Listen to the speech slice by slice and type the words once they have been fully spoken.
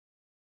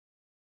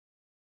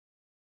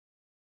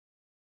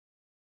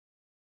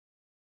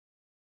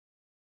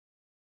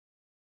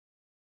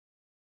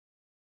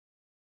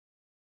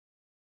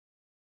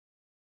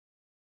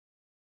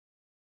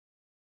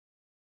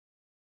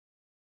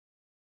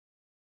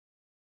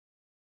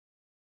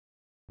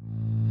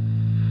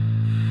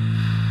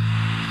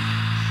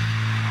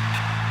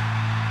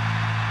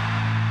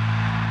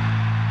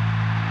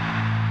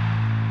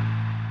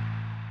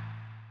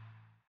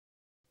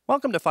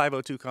Welcome to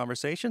 502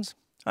 Conversations.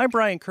 I'm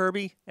Brian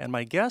Kirby, and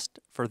my guest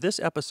for this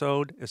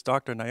episode is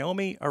Dr.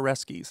 Naomi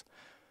Oreskes.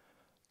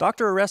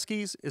 Dr.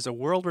 Oreskes is a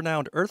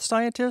world-renowned earth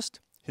scientist,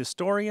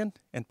 historian,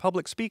 and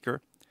public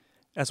speaker,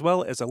 as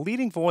well as a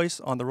leading voice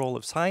on the role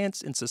of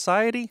science in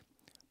society,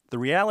 the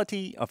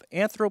reality of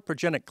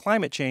anthropogenic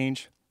climate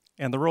change,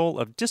 and the role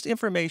of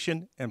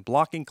disinformation and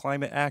blocking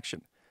climate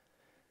action.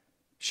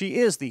 She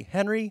is the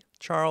Henry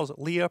Charles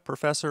Lea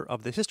Professor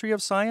of the History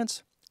of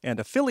Science and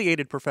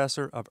affiliated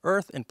professor of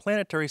Earth and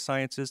Planetary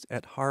Sciences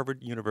at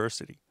Harvard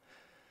University.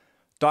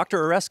 Dr.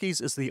 Oreskes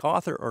is the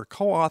author or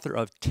co-author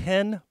of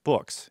 10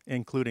 books,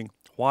 including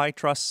Why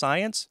Trust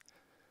Science?,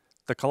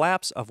 The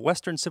Collapse of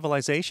Western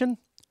Civilization,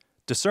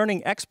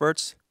 Discerning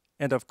Experts,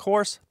 and of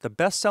course, the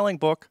best-selling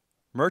book,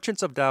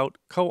 Merchants of Doubt,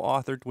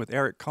 co-authored with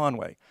Eric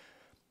Conway.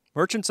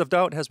 Merchants of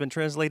Doubt has been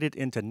translated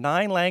into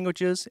 9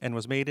 languages and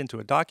was made into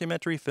a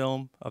documentary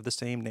film of the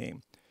same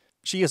name.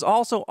 She is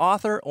also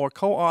author or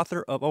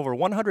co-author of over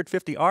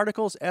 150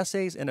 articles,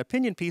 essays, and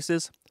opinion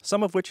pieces,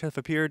 some of which have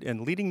appeared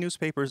in leading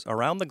newspapers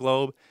around the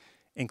globe,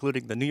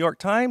 including the New York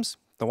Times,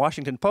 the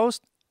Washington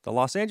Post, the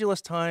Los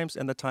Angeles Times,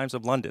 and the Times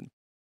of London.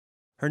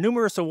 Her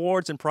numerous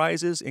awards and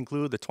prizes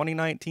include the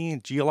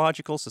 2019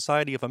 Geological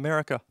Society of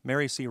America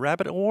Mary C.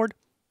 Rabbitt Award,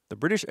 the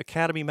British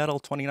Academy Medal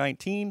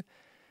 2019,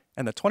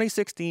 and the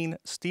 2016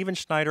 Stephen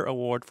Schneider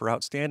Award for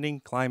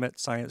Outstanding Climate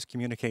Science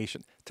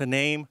Communication, to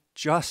name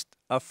just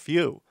a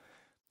few.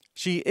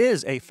 She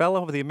is a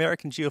Fellow of the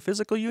American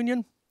Geophysical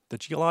Union, the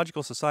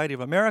Geological Society of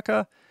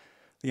America,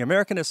 the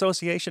American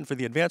Association for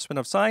the Advancement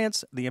of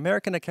Science, the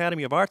American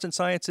Academy of Arts and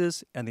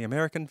Sciences, and the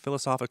American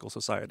Philosophical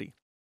Society.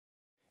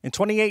 In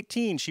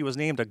 2018, she was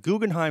named a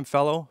Guggenheim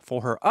Fellow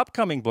for her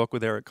upcoming book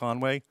with Eric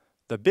Conway,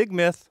 The Big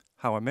Myth: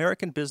 How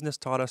American Business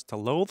Taught Us to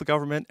Loathe the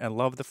Government and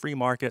Love the Free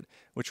Market,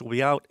 which will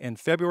be out in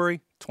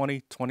February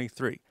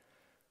 2023.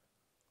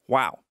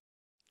 Wow,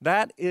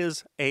 that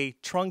is a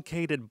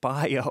truncated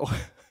bio.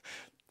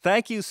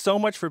 Thank you so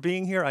much for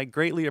being here. I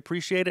greatly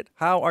appreciate it.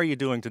 How are you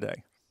doing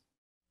today?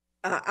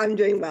 I'm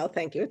doing well,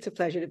 thank you. It's a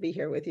pleasure to be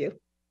here with you.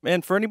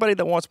 And for anybody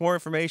that wants more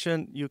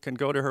information, you can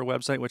go to her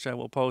website, which I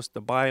will post.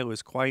 The bio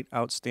is quite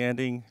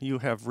outstanding. You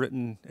have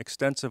written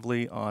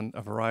extensively on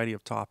a variety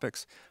of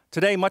topics.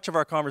 Today, much of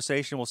our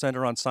conversation will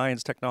center on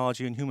science,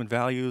 technology, and human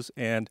values,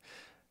 and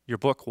your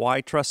book, Why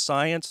Trust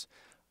Science?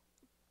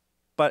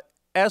 But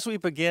as we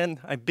begin,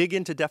 I dig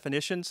into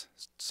definitions,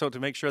 so to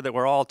make sure that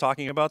we're all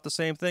talking about the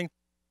same thing.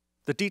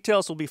 The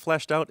details will be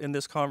fleshed out in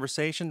this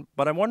conversation,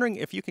 but I'm wondering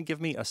if you can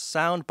give me a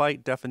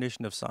soundbite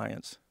definition of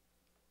science.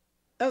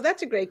 Oh,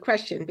 that's a great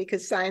question,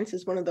 because science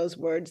is one of those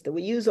words that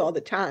we use all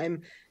the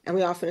time, and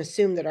we often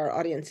assume that our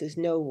audiences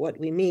know what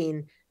we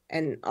mean,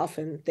 and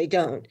often they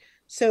don't.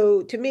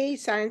 So to me,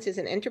 science is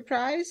an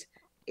enterprise.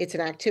 It's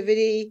an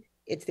activity.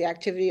 It's the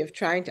activity of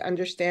trying to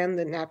understand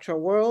the natural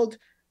world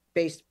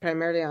based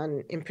primarily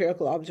on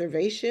empirical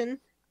observation.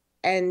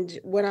 And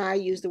when I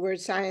use the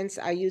word science,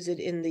 I use it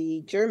in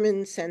the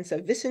German sense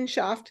of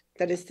Wissenschaft,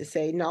 that is to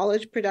say,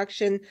 knowledge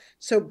production,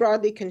 so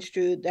broadly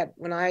construed that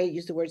when I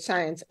use the word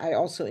science, I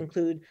also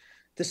include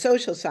the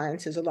social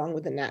sciences along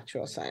with the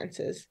natural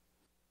sciences.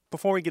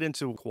 Before we get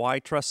into why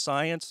trust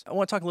science, I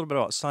want to talk a little bit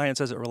about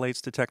science as it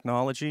relates to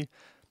technology,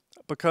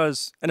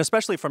 because, and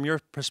especially from your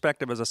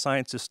perspective as a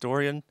science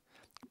historian,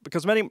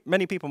 because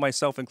many people,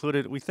 myself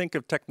included, we think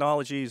of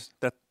technologies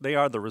that they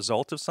are the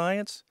result of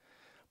science.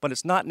 But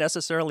it's not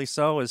necessarily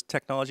so, as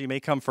technology may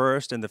come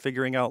first and the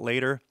figuring out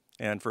later.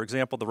 And for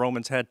example, the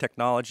Romans had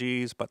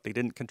technologies, but they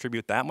didn't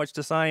contribute that much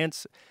to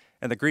science.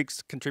 And the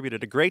Greeks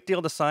contributed a great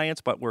deal to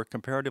science, but were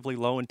comparatively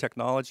low in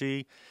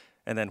technology.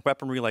 And then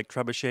weaponry like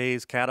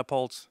trebuchets,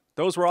 catapults,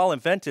 those were all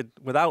invented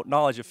without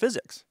knowledge of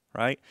physics,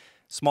 right?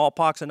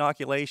 Smallpox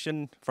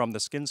inoculation from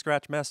the skin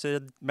scratch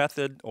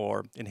method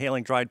or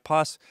inhaling dried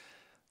pus,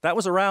 that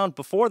was around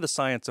before the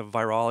science of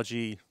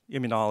virology,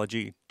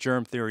 immunology,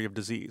 germ theory of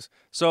disease.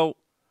 So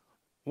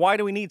why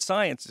do we need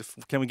science?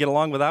 Can we get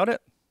along without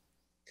it?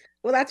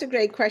 Well, that's a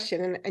great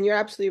question, and you're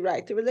absolutely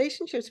right. The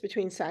relationships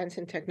between science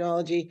and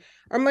technology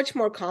are much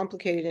more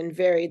complicated and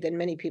varied than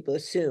many people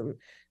assume.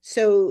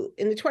 So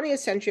in the 20th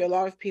century, a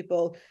lot of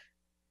people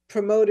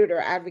promoted or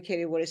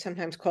advocated what is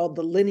sometimes called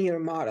the linear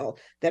model,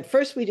 that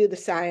first we do the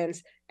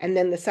science, and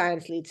then the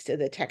science leads to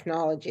the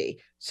technology.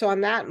 So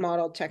on that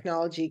model,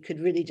 technology could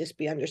really just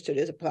be understood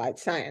as applied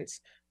science.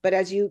 But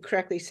as you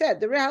correctly said,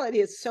 the reality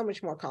is so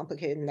much more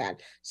complicated than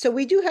that. So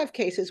we do have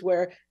cases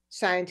where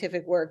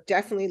scientific work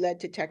definitely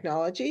led to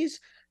technologies.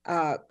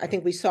 I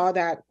think we saw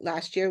that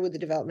last year with the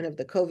development of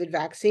the COVID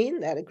vaccine,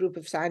 that a group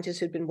of scientists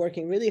who'd been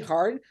working really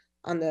hard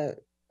on the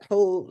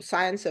whole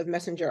science of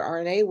messenger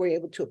RNA were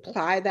able to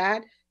apply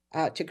that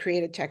to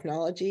create a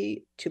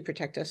technology to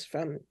protect us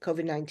from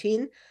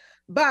COVID-19.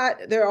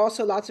 But there are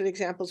also lots of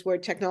examples where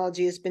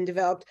technology has been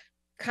developed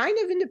kind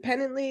of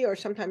independently or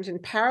sometimes in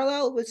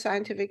parallel with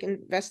scientific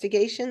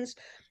investigations.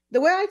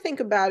 The way I think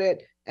about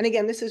it, and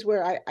again, this is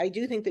where I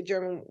do think the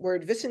German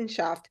word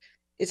Wissenschaft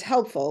is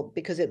helpful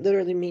because it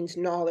literally means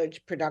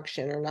knowledge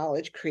production or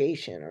knowledge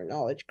creation or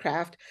knowledge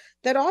craft,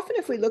 that often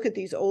if we look at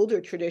these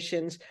older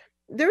traditions,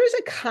 there is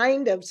a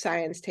kind of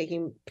science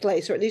taking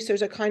place, or at least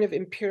there's a kind of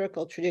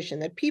empirical tradition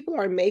that people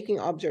are making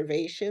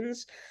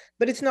observations,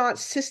 but it's not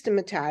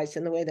systematized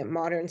in the way that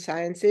modern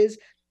science is,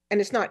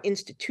 and it's not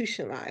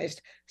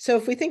institutionalized. So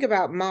if we think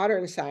about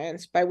modern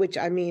science, by which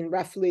I mean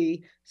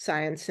roughly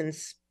science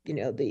since,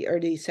 the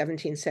early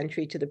 17th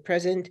century to the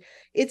present,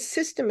 it's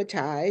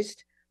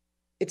systematized.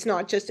 It's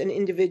not just an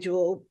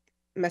individual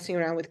messing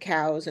around with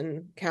cows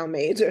and cow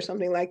maids or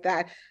something like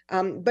that.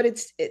 But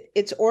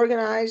it's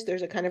organized.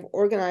 There's a kind of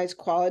organized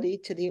quality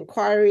to the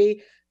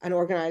inquiry, an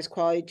organized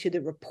quality to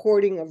the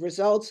reporting of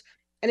results,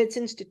 and it's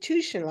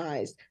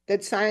institutionalized,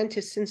 that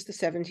scientists since the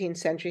 17th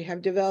century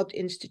have developed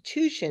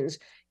institutions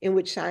in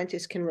which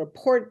scientists can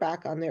report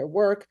back on their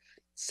work,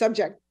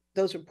 subject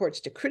those reports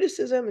to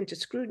criticism and to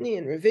scrutiny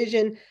and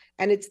revision.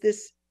 And it's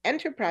this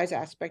enterprise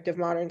aspect of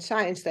modern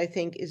science that I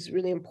think is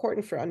really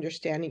important for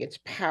understanding its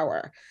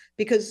power,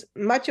 because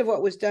much of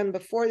what was done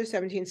before the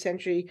 17th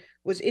century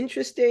was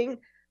interesting,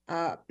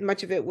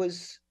 much of it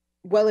was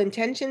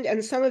well-intentioned,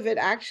 and some of it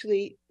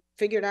actually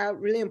figured out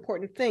really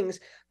important things,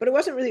 but it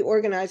wasn't really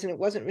organized and it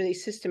wasn't really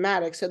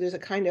systematic. So there's a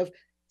kind of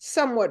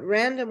somewhat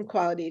random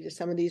quality to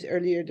some of these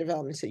earlier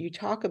developments that you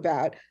talk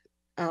about.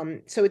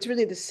 So it's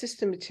really the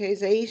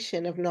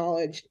systematization of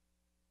knowledge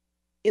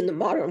in the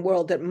modern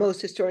world that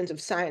most historians of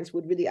science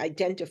would really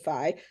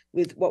identify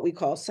with what we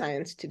call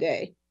science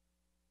today.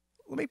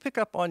 Let me pick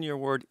up on your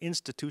word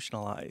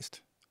institutionalized,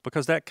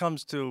 because that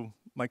comes to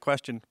my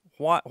question.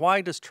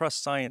 Why does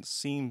trust science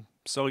seem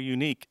so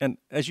unique? And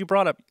as you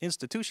brought up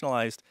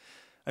institutionalized,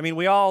 I mean,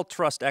 we all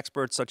trust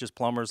experts such as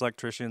plumbers,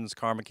 electricians,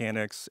 car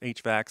mechanics,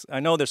 HVACs. I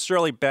know there's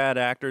surely bad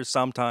actors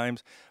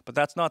sometimes, but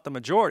that's not the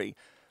majority.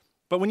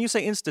 But when you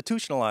say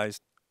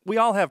institutionalized, we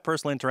all have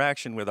personal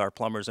interaction with our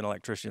plumbers and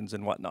electricians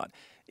and whatnot.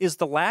 Is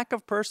the lack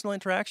of personal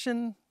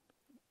interaction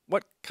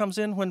what comes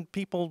in when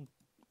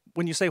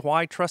you say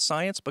why trust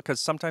science? Because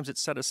sometimes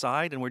it's set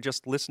aside and we're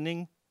just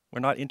listening,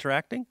 we're not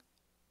interacting?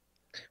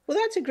 Well,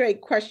 that's a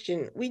great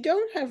question. We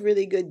don't have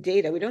really good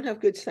data. We don't have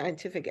good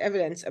scientific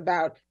evidence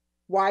about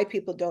why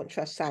people don't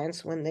trust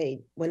science when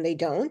they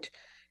don't.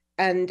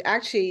 And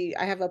actually,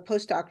 I have a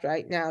postdoc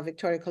right now,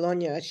 Victoria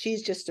Colonia.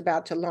 She's just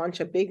about to launch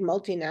a big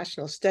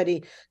multinational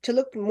study to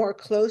look more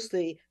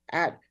closely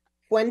at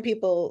when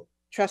people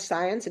trust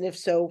science, and if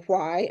so,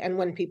 why, and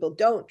when people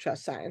don't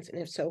trust science, and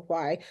if so,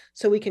 why,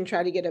 so we can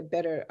try to get a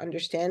better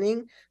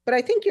understanding. But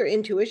I think your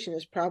intuition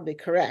is probably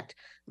correct.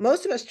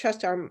 Most of us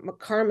trust our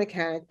car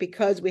mechanic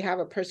because we have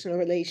a personal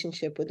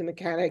relationship with the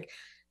mechanic.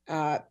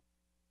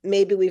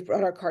 Maybe we've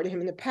brought our car to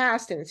him in the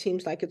past and it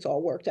seems like it's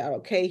all worked out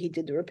okay. He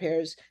did the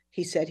repairs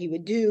he said he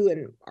would do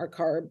and our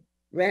car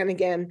ran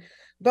again.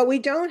 But we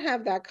don't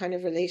have that kind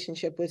of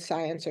relationship with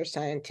science or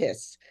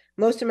scientists.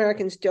 Most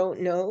Americans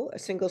don't know a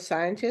single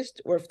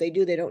scientist, or if they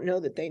do, they don't know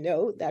that they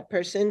know that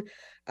person.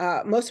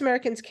 Most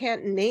Americans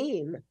can't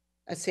name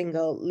a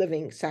single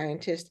living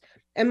scientist.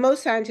 And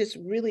most scientists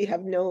really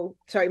have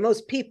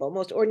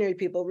most ordinary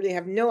people really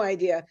have no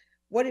idea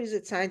what it is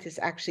that scientists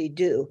actually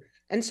do.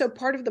 And so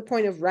part of the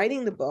point of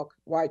writing the book,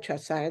 Why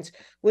Trust Science,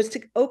 was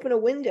to open a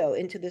window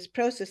into this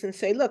process and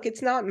say, look,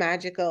 it's not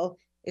magical,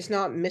 it's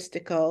not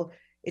mystical,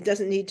 it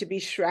doesn't need to be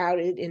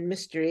shrouded in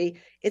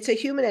mystery. It's a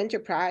human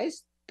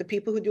enterprise. The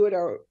people who do it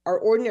are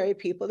ordinary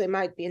people. They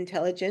might be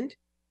intelligent,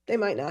 they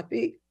might not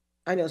be.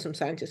 I know some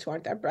scientists who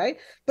aren't that bright,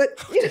 but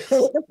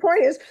the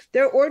point is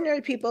they're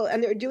ordinary people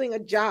and they're doing a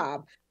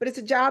job, but it's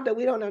a job that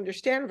we don't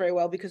understand very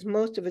well because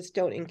most of us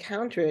don't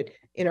encounter it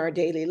in our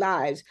daily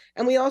lives.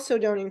 And we also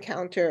don't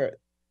encounter,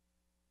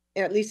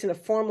 at least in a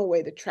formal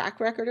way, the track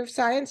record of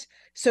science.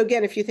 So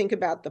again, if you think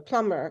about the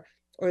plumber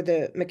or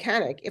the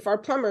mechanic, if our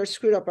plumber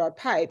screwed up our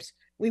pipes,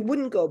 we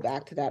wouldn't go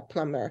back to that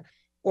plumber.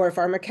 Or if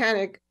our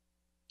mechanic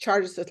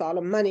charges us a lot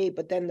of money,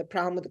 but then the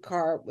problem with the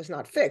car was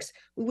not fixed,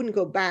 we wouldn't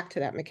go back to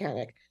that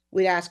mechanic.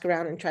 We'd ask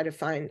around and try to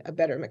find a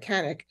better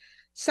mechanic.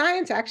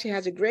 Science actually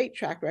has a great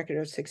track record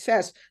of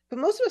success, but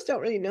most of us don't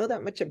really know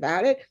that much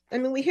about it. I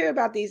mean, we hear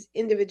about these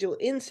individual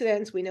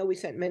incidents. We know we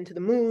sent men to the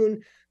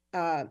moon.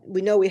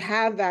 We know we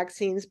have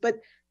vaccines, but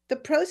the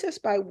process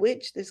by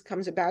which this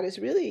comes about is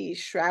really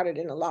shrouded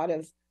in a lot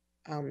of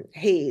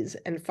haze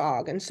and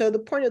fog. And so the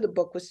point of the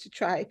book was to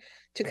try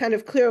to kind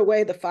of clear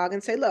away the fog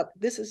and say, look,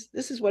 this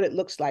is what it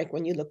looks like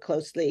when you look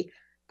closely.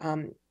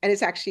 And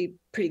it's actually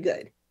pretty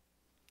good.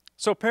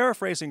 So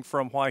paraphrasing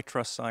from Why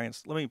Trust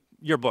Science,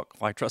 your book,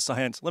 Why Trust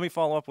Science, let me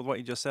follow up with what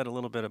you just said a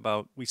little bit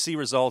about we see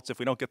results. If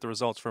we don't get the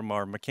results from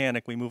our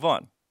mechanic, we move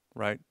on,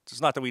 right?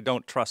 It's not that we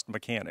don't trust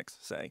mechanics,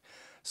 say.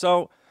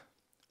 So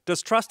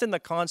does trust in the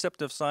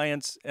concept of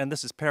science, and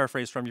this is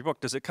paraphrased from your book,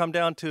 does it come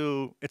down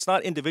to, it's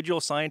not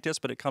individual scientists,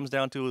 but it comes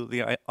down to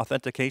the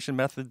authentication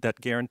method that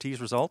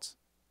guarantees results?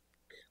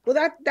 Well,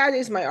 that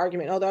is my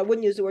argument, although I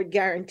wouldn't use the word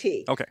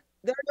guarantee. Okay.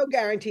 There are no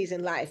guarantees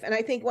in life. And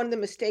I think one of the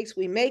mistakes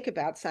we make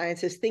about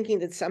science is thinking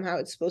that somehow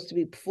it's supposed to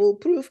be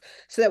foolproof,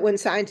 so that when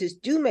scientists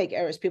do make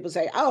errors, people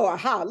say, oh,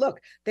 aha, look,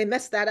 they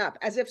messed that up,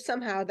 as if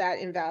somehow that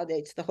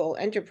invalidates the whole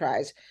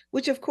enterprise,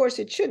 which of course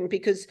it shouldn't,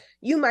 because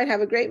you might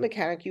have a great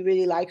mechanic you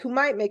really like who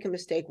might make a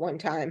mistake one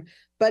time,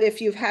 But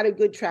if you've had a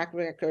good track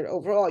record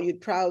overall,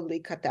 you'd probably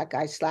cut that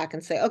guy slack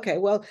and say, okay,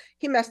 well,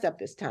 he messed up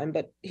this time,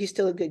 but he's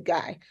still a good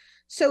guy.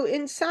 So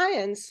in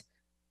science,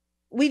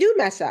 we do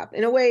mess up.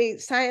 In a way,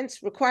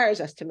 science requires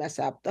us to mess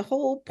up. The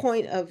whole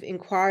point of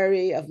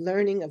inquiry, of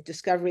learning, of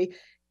discovery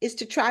is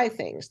to try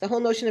things. The whole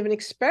notion of an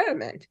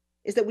experiment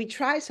is that we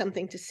try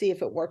something to see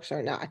if it works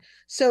or not.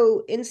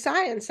 So in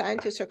science,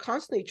 scientists are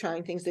constantly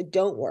trying things that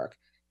don't work,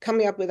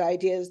 coming up with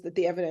ideas that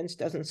the evidence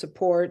doesn't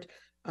support,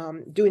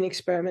 do an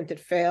experiment that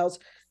fails.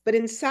 But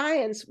in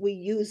science, we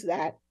use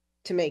that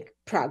to make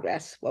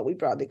progress, what we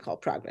broadly call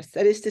progress.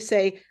 That is to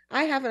say,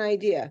 I have an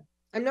idea.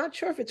 I'm not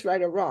sure if it's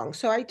right or wrong.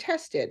 So I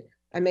test it.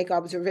 I make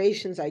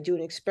observations. I do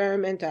an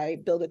experiment. I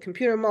build a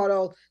computer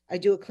model. I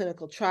do a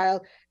clinical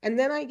trial. And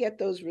then I get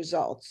those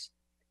results.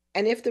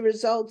 And if the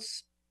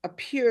results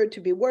appear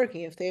to be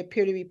working, if they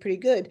appear to be pretty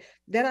good,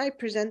 then I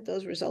present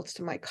those results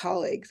to my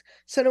colleagues.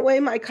 So in a way,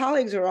 my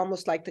colleagues are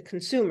almost like the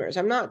consumers.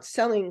 I'm not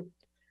selling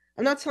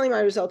my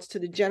results to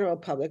the general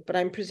public, but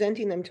I'm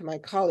presenting them to my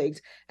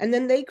colleagues, and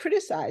then they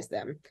criticize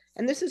them.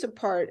 And this is a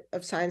part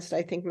of science that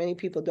I think many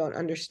people don't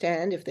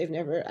understand if they've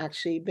never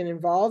actually been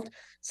involved.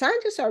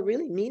 Scientists are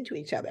really mean to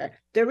each other.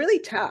 They're really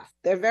tough.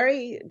 They're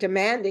very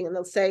demanding, and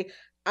they'll say,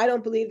 I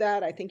don't believe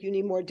that. I think you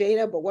need more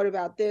data, but what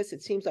about this?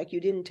 It seems like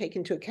you didn't take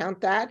into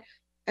account that.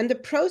 And the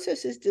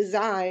process is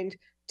designed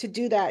to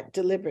do that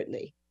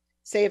deliberately.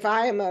 Say, if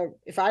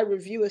I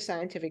review a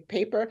scientific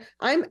paper,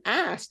 I'm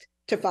asked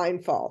to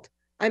find fault.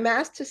 I'm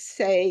asked to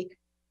say,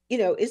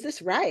 is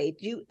this right?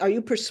 Are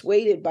you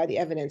persuaded by the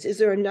evidence? Is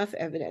there enough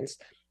evidence?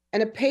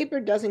 And a paper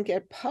doesn't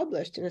get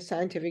published in a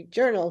scientific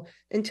journal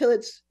until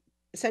it's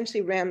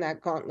essentially ran that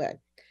gauntlet.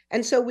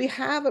 And so we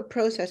have a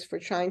process for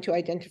trying to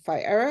identify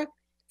error,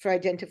 for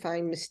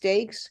identifying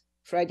mistakes,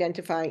 for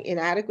identifying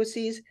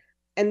inadequacies,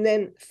 and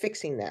then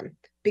fixing them.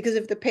 Because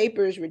if the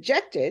paper is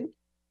rejected,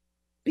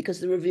 because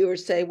the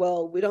reviewers say,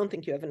 well, we don't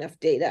think you have enough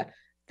data,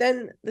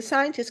 then the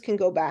scientists can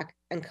go back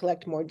and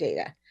collect more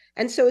data.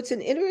 And so it's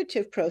an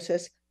iterative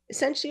process,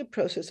 essentially a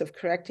process of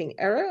correcting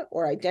error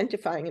or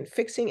identifying and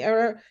fixing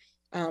error.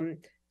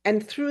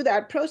 And through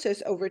that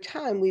process, over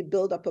time, we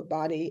build up a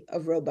body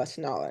of robust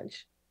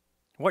knowledge.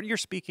 What you're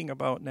speaking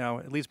about now,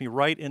 it leads me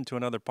right into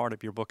another part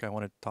of your book I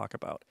wanted to talk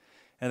about.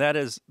 And that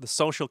is the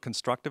social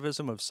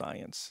constructivism of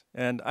science.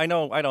 And I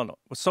don't know,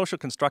 with social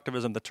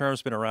constructivism, the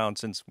term's been around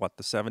since,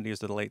 the 70s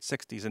to the late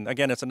 60s. And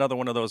again, it's another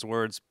one of those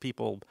words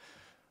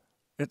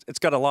it's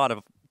got a lot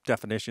of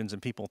definitions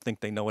and people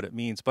think they know what it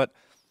means. But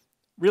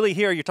really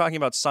here, you're talking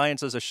about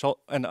science as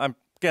and I'm,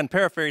 again,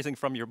 paraphrasing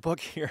from your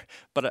book here,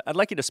 but I'd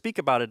like you to speak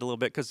about it a little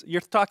bit because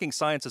you're talking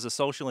science as a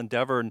social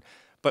endeavor.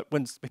 But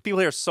when people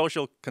hear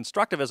social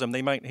constructivism,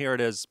 they might hear it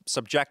as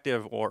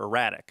subjective or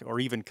erratic or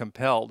even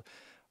compelled.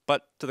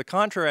 But to the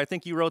contrary, I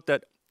think you wrote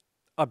that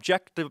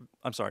objectivity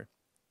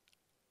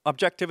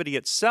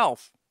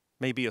itself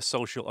may be a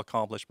social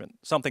accomplishment,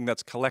 something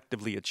that's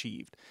collectively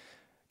achieved.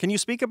 Can you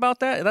speak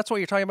about that? That's what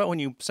you're talking about when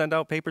you send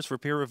out papers for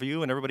peer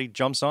review and everybody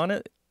jumps on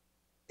it?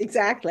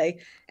 Exactly.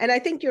 And I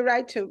think you're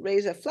right to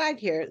raise a flag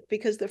here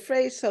because the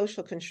phrase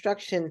social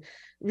construction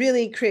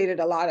really created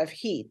a lot of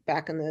heat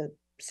back in the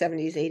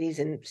 70s, 80s,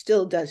 and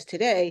still does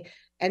today,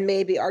 and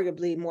maybe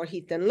arguably more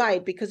heat than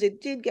light because it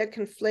did get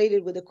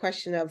conflated with the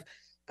question of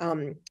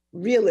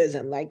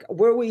realism. Like,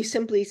 were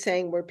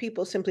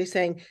people simply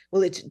saying,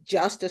 well, it's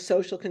just a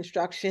social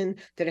construction,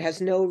 that it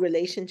has no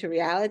relation to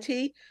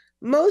reality?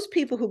 Most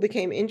people who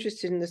became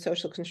interested in the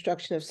social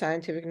construction of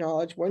scientific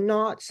knowledge were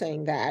not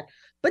saying that,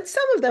 but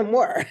some of them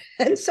were.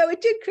 And so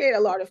it did create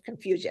a lot of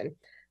confusion.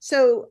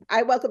 So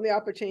I welcome the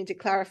opportunity to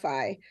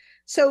clarify.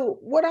 So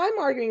what I'm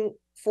arguing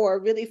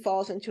for really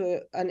falls into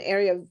an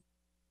area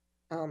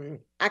of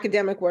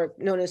academic work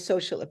known as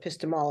social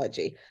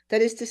epistemology.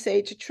 That is to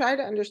say, to try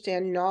to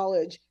understand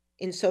knowledge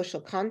in social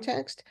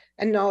context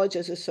and knowledge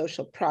as a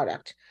social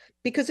product.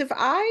 Because if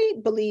I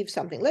believe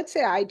something, let's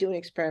say I do an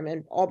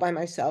experiment all by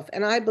myself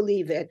and I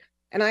believe it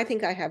and I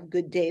think I have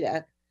good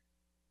data,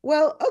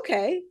 well,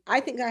 okay, I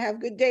think I have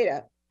good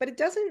data, but it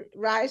doesn't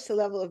rise to the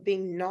level of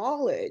being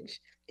knowledge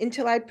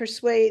until I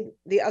persuade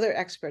the other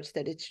experts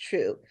that it's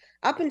true.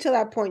 Up until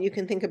that point, you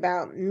can think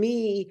about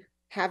me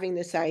having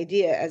this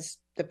idea as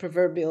the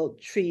proverbial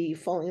tree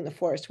falling in the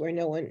forest where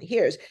no one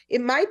hears.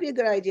 It might be a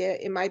good idea,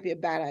 it might be a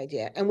bad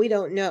idea, and we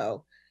don't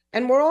know.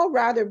 And we're all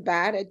rather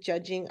bad at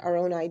judging our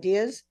own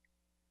ideas.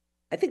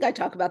 I think I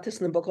talk about this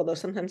in the book, although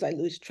sometimes I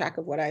lose track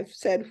of what I've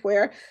said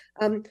where.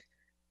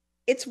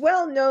 It's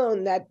well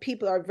known that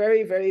people are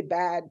very, very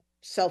bad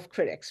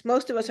self-critics.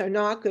 Most of us are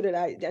not good at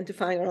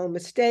identifying our own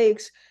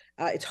mistakes.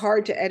 It's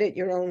hard to edit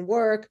your own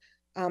work.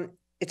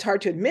 It's hard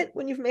to admit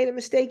when you've made a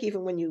mistake,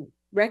 even when you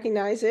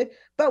recognize it,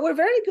 but we're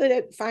very good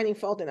at finding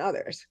fault in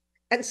others.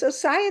 And so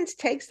science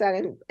takes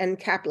that and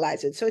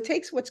capitalizes it. So it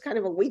takes what's kind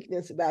of a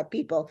weakness about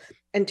people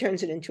and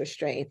turns it into a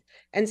strength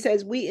and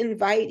says we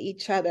invite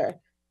each other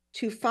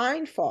to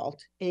find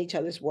fault in each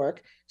other's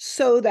work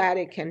so that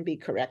it can be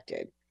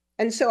corrected.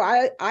 And so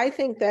I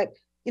think that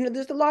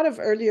there's a lot of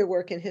earlier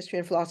work in history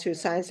and philosophy of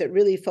science that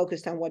really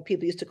focused on what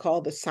people used to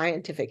call the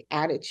scientific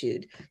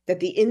attitude, that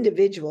the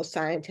individual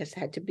scientist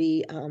had to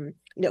be,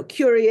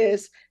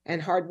 curious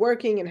and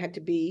hardworking and had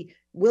to be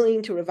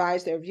willing to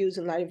revise their views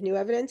in light of new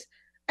evidence.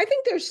 I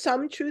think there's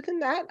some truth in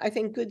that. I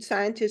think good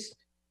scientists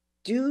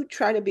do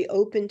try to be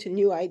open to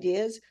new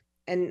ideas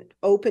and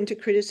open to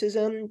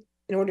criticism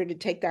in order to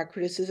take that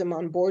criticism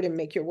on board and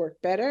make your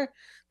work better.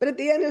 But at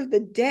the end of the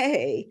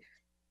day,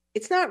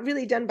 it's not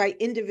really done by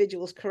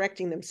individuals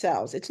correcting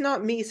themselves. It's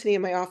not me sitting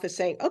in my office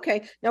saying,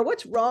 okay, now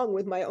what's wrong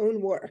with my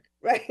own work,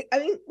 right? I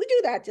mean, we do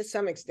that to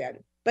some extent,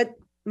 but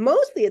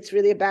mostly it's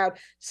really about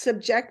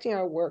subjecting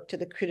our work to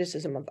the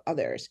criticism of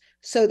others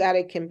so that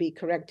it can be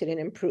corrected and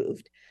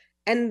improved.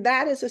 And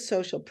that is a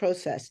social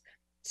process.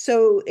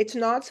 So it's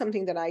not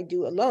something that I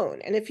do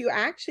alone. And if you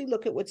actually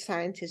look at what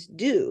scientists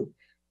do,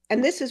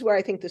 and this is where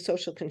I think the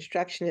social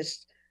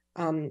constructionists,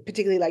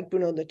 particularly like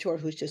Bruno Latour,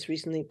 who's just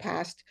recently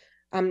passed,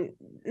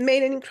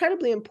 made an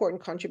incredibly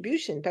important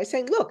contribution by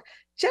saying, look,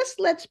 just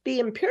let's be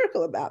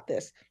empirical about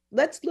this.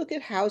 Let's look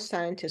at how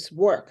scientists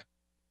work.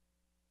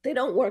 They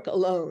don't work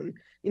alone.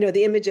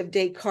 The image of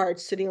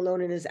Descartes sitting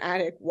alone in his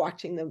attic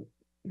watching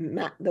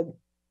the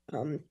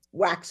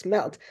wax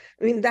melt.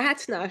 I mean,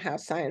 that's not how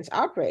science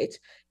operates.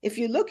 If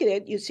you look at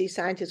it, you see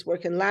scientists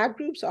work in lab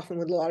groups, often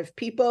with a lot of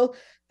people.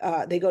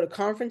 They go to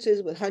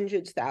conferences with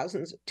hundreds,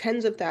 thousands,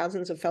 tens of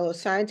thousands of fellow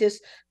scientists.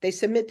 They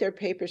submit their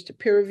papers to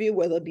peer review,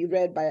 where they'll be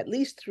read by at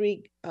least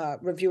 3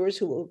 reviewers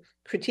who will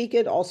critique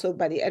it, also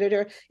by the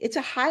editor. It's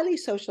a highly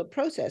social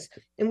process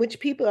in which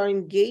people are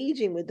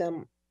engaging with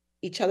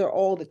each other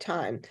all the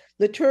time.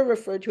 Latour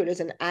referred to it as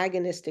an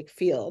agonistic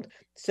field.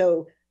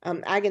 So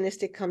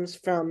agonistic comes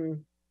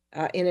from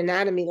in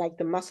anatomy, like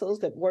the muscles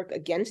that work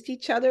against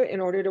each other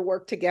in order to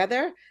work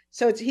together.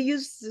 So he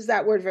uses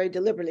that word very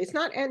deliberately. It's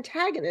not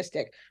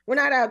antagonistic. We're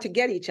not out to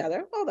get each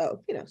other,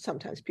 although,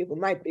 sometimes people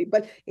might be,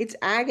 but it's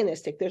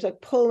agonistic. There's a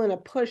pull and a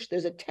push.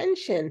 There's a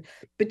tension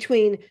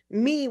between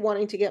me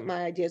wanting to get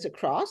my ideas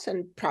across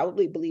and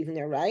probably believing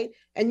they're right,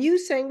 and you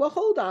saying, well,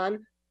 hold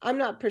on, I'm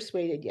not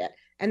persuaded yet.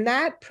 And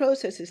that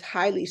process is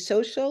highly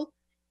social.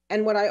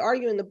 And what I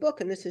argue in the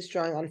book, and this is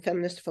drawing on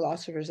feminist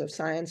philosophers of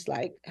science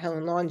like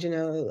Helen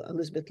Longino,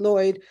 Elizabeth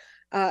Lloyd,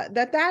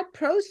 that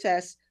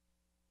process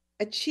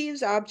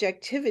achieves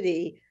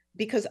objectivity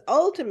because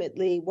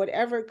ultimately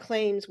whatever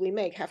claims we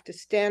make have to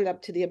stand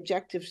up to the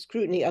objective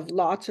scrutiny of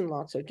lots and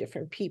lots of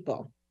different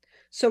people.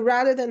 So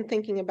rather than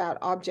thinking about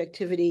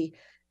objectivity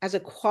as a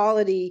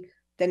quality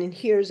that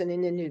inheres in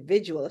an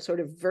individual, a sort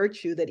of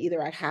virtue that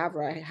either I have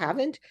or I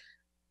haven't,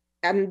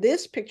 and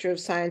this picture of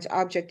science,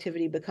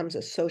 objectivity becomes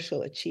a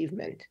social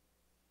achievement.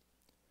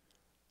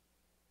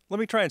 Let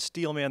me try and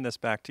steelman this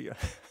back to you.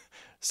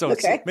 So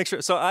okay. Make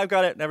sure. So I've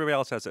got it and everybody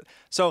else has it.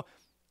 So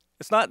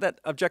it's not that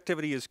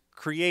objectivity is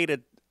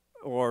created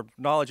or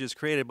knowledge is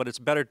created, but it's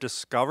better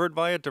discovered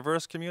by a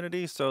diverse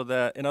community. So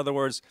that, in other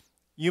words,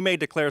 you may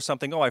declare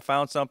something, oh, I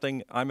found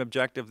something, I'm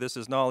objective, this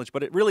is knowledge,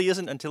 but it really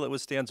isn't until it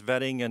withstands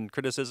vetting and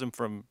criticism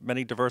from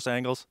many diverse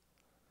angles.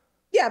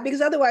 Yeah,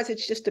 because otherwise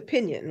it's just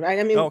opinion, right?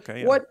 I mean,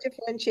 What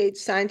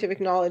differentiates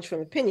scientific knowledge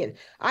from opinion?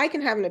 I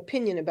can have an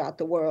opinion about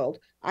the world.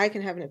 I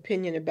can have an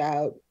opinion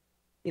about,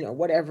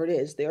 whatever it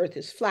is, the earth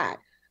is flat.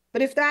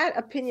 But if that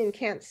opinion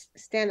can't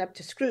stand up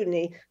to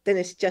scrutiny, then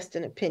it's just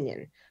an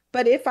opinion.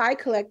 But if I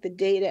collect the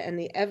data and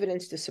the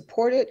evidence to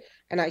support it,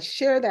 and I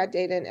share that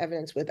data and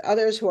evidence with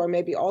others who are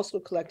maybe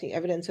also collecting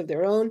evidence of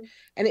their own,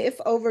 and if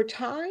over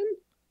time,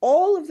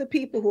 all of the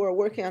people who are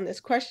working on this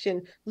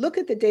question look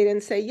at the data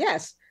and say,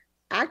 yes,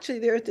 actually,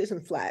 the earth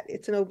isn't flat.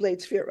 It's an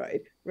oblate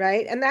spheroid,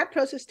 right? And that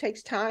process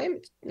takes time.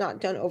 It's not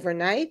done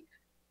overnight.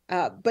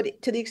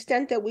 But to the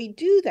extent that we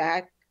do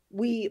that,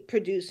 we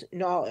produce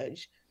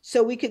knowledge.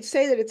 So we could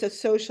say that it's a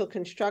social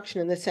construction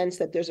in the sense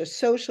that there's a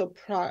social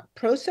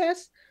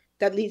process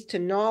that leads to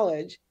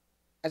knowledge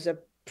as a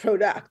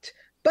product.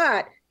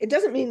 But it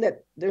doesn't mean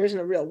that there isn't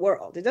a real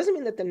world. It doesn't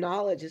mean that the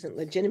knowledge isn't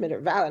legitimate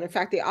or valid. In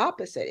fact, the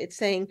opposite. It's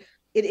saying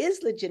it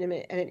is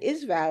legitimate and it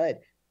is valid.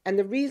 And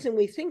the reason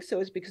we think so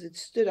is because it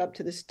stood up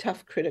to this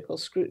tough critical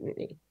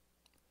scrutiny.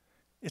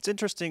 It's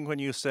interesting when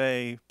you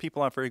say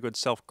people aren't very good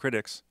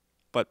self-critics,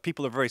 but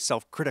people are very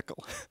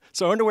self-critical.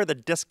 So I wonder where the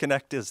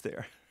disconnect is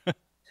there.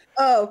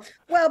 Oh,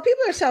 well,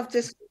 people are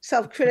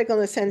self-critical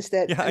in the sense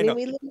that, yeah, I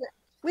mean,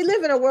 we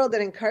live in a world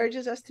that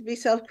encourages us to be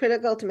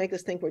self-critical, to make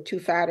us think we're too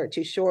fat or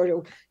too short,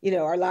 or,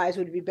 our lives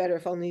would be better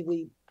if only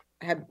we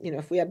had,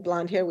 if we had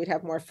blonde hair, we'd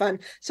have more fun.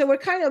 So we're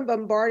kind of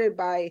bombarded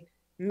by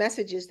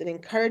messages that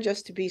encourage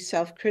us to be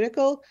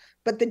self-critical.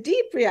 But the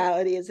deep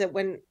reality is that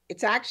when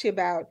it's actually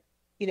about,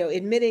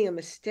 admitting a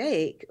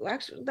mistake, well,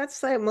 actually,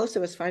 that's like most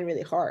of us find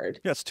really hard.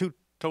 Yeah, it's two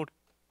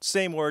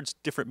same words,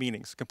 different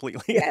meanings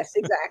completely. Yes,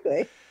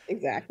 exactly.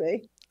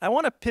 Exactly. I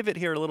want to pivot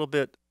here a little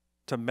bit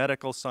to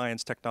medical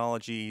science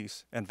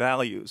technologies and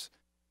values,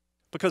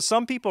 because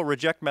some people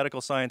reject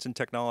medical science and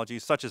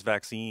technologies such as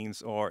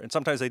vaccines, and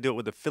sometimes they do it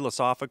with a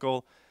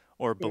philosophical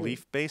or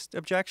belief-based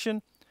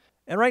objection.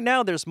 And right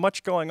now, there's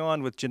much going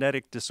on with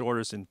genetic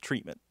disorders and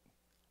treatment.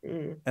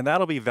 And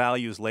that'll be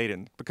values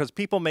laden, because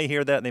people may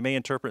hear that and they may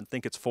interpret and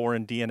think it's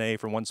foreign DNA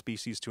from one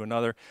species to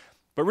another.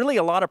 But really,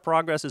 a lot of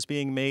progress is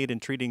being made in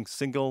treating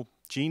single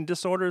gene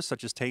disorders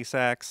such as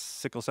Tay-Sachs,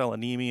 sickle cell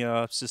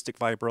anemia, cystic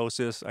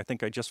fibrosis. I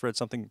think I just read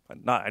something,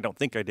 I don't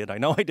think I did, I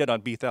know I did,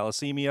 on B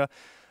thalassemia.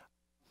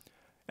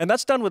 And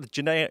that's done with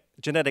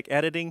genetic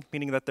editing,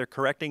 meaning that they're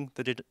correcting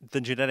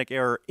the genetic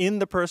error in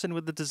the person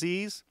with the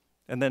disease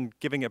and then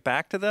giving it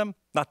back to them.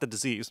 Not the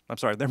disease, I'm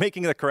sorry. They're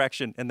making the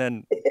correction and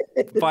then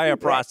via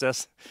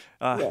process,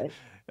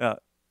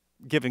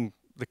 giving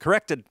the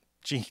corrected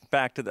gene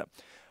back to them.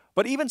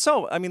 But even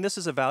so, I mean, this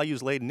is a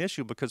values-laden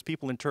issue because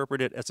people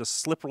interpret it as a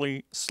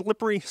slippery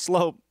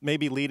slope,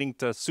 maybe leading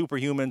to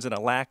superhumans and a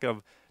lack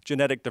of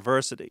genetic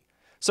diversity.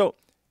 So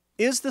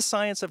is the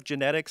science of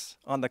genetics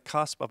on the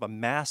cusp of a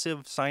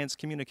massive science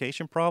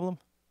communication problem?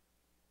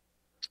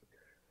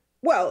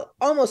 Well,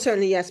 almost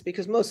certainly yes,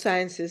 because most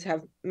sciences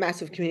have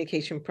massive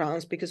communication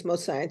problems because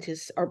most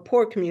scientists are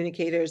poor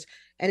communicators.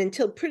 And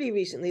until pretty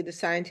recently, the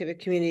scientific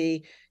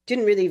community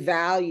didn't really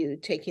value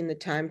taking the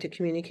time to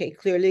communicate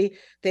clearly.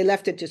 They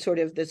left it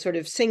to the sort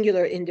of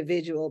singular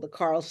individual, the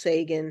Carl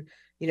Sagan,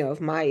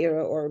 of my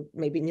era, or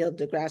maybe Neil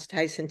deGrasse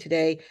Tyson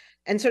today,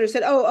 and sort of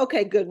said, "Oh,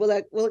 okay, good.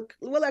 We'll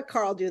let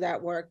Carl do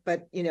that work,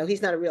 but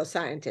he's not a real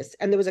scientist."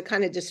 And there was a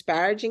kind of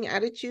disparaging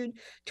attitude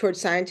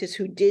towards scientists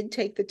who did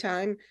take the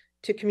time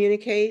to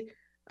communicate.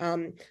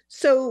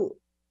 So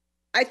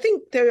I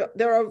think there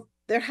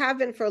have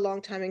been for a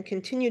long time and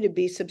continue to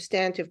be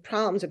substantive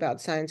problems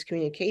about science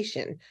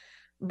communication.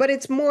 But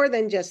it's more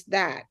than just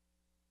that.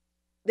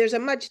 There's a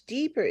much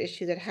deeper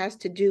issue that has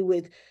to do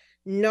with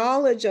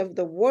knowledge of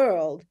the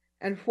world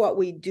and what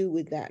we do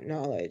with that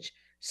knowledge.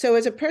 So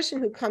as a person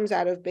who comes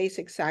out of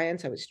basic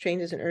science, I was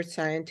trained as an earth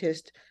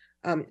scientist,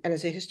 and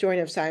as a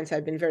historian of science,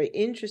 I've been very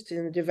interested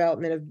in the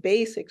development of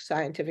basic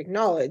scientific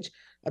knowledge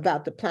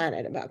about the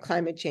planet, about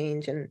climate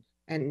change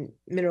and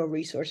mineral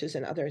resources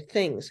and other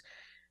things.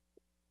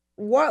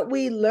 What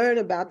we learn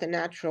about the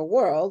natural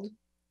world,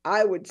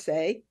 I would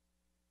say,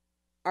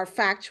 are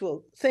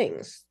factual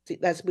things.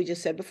 As we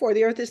just said before,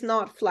 the earth is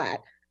not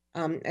flat.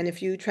 And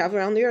if you travel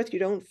around the earth, you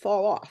don't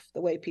fall off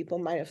the way people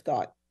might have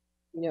thought,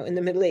 in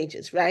the Middle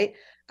Ages, right?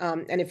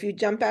 And if you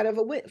jump out of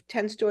a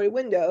 10-story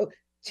window,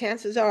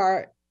 chances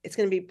are it's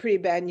going to be pretty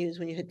bad news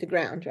when you hit the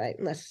ground, right?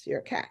 Unless you're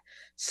a cat.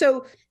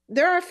 So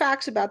there are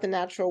facts about the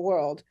natural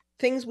world,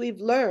 things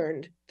we've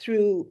learned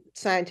through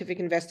scientific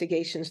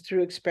investigations,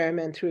 through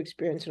experiment, through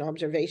experience and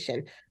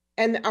observation.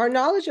 And our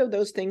knowledge of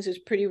those things is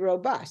pretty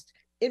robust.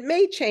 It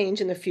may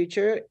change in the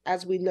future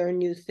as we learn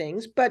new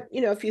things, but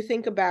if you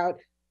think about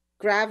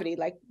gravity,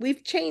 like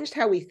we've changed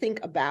how we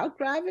think about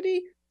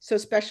gravity. So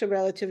special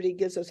relativity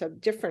gives us a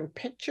different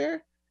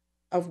picture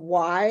of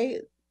why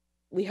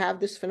we have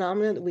this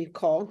phenomenon that we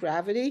call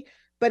gravity.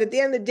 But at the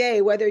end of the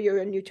day, whether you're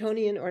a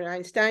Newtonian or an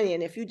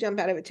Einsteinian, if you jump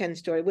out of a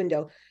 10-story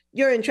window,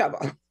 you're in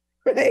trouble,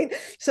 right?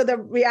 So the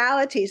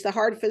realities, the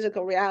hard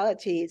physical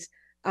realities,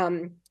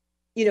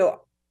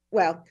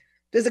 well,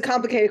 there's a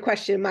complicated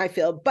question in my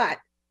field, but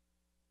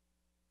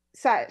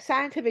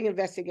scientific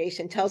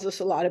investigation tells us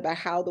a lot about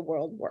how the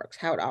world works,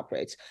 how it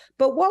operates.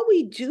 But what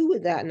we do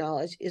with that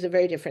knowledge is a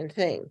very different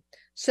thing.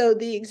 So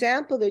the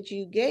example that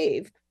you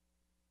gave,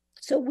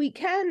 so we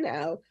can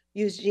now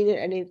use gene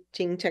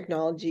editing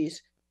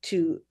technologies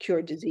to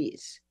cure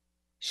disease.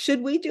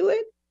 Should we do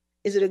it?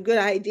 Is it a good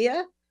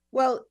idea?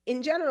 Well,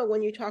 in general,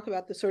 when you talk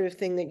about the sort of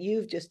thing that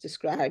you've just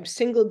described,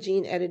 single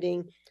gene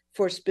editing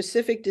for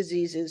specific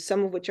diseases,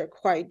 some of which are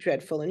quite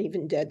dreadful and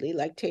even deadly,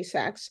 like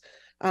Tay-Sachs,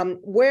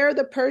 where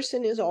the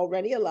person is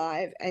already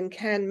alive and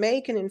can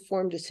make an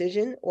informed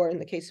decision, or in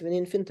the case of an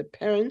infant, the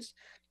parents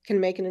can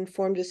make an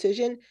informed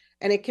decision,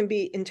 and it can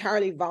be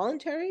entirely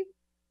voluntary,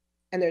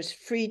 and there's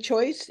free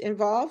choice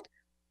involved.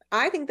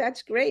 I think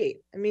that's great.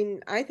 I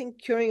mean, I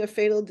think curing a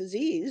fatal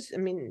disease,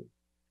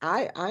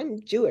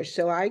 I'm Jewish,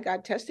 so I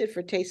got tested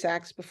for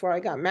Tay-Sachs before I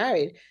got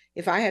married.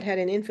 If I had had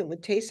an infant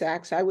with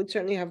Tay-Sachs, I would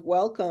certainly have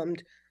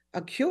welcomed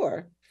a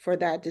cure for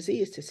that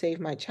disease to save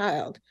my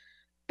child.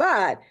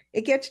 But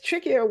it gets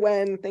trickier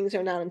when things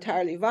are not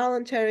entirely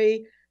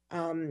voluntary,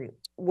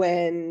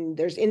 when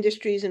there's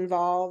industries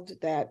involved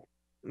that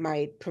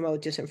might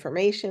promote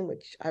disinformation,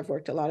 which I've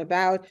worked a lot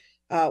about,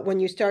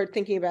 when you start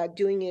thinking about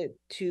doing it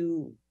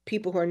to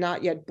people who are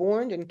not yet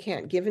born and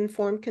can't give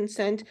informed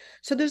consent.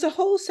 So there's a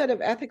whole set of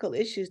ethical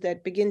issues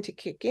that begin to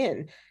kick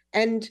in.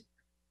 And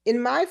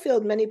in my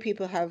field, many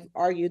people have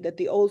argued that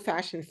the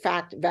old-fashioned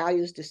fact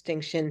values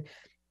distinction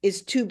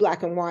is too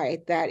black and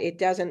white, that it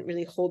doesn't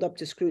really hold up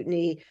to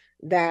scrutiny,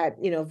 that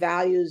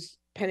values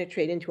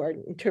penetrate into our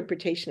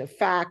interpretation of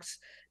facts.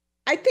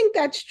 I think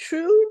that's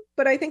true,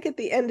 but I think at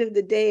the end of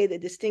the day, the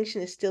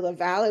distinction is still a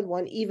valid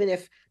one, even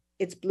if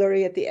it's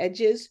blurry at the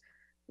edges.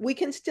 We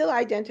can still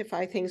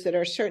identify things that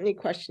are certainly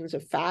questions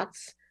of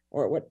facts,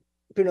 or what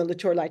Bruno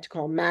Latour liked to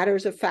call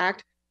matters of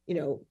fact.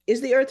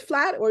 Is the earth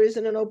flat or is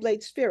it an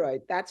oblate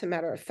spheroid? That's a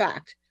matter of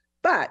fact.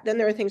 But then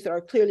there are things that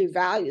are clearly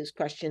values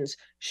questions.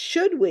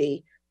 Should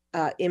we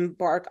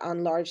embark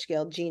on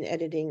large-scale gene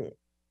editing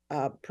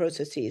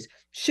processes?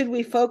 Should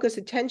we focus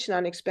attention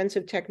on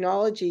expensive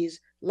technologies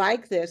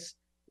like this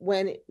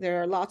when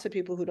there are lots of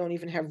people who don't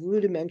even have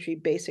rudimentary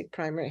basic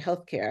primary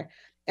health care?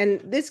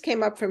 And this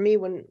came up for me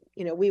when,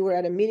 we were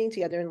at a meeting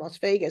together in Las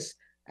Vegas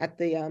at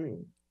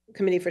the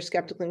Committee for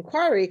Skeptical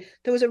Inquiry.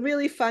 There was a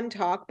really fun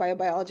talk by a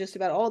biologist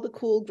about all the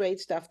cool, great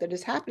stuff that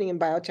is happening in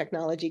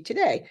biotechnology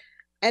today.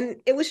 And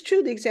it was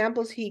true, the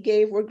examples he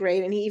gave were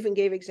great. And he even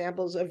gave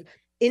examples of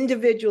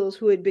individuals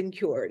who had been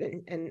cured.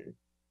 And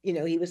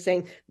he was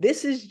saying,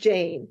 this is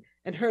Jane,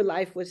 and her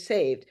life was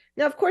saved.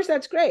 Now, of course,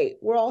 that's great.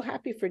 We're all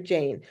happy for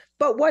Jane.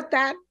 But what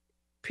that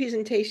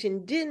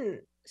presentation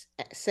didn't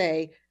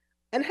say,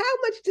 and how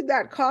much did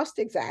that cost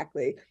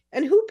exactly?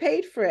 And who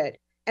paid for it?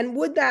 And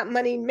would that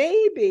money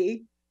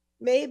maybe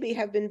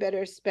have been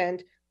better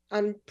spent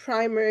on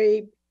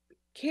primary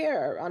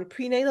care, on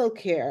prenatal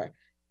care?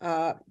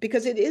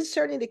 Because it is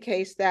certainly the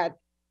case that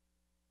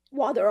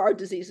while there are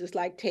diseases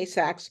like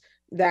Tay-Sachs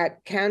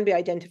that can be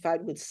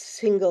identified with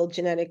single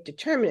genetic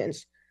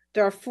determinants,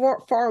 there are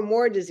far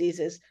more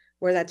diseases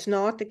where that's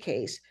not the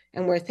case,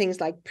 and where things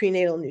like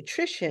prenatal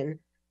nutrition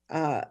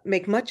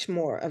make much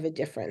more of a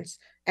difference.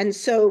 And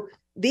so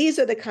these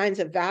are the kinds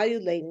of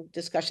value-laden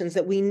discussions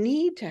that we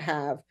need to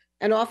have,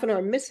 and often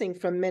are missing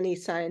from many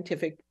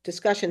scientific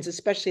discussions,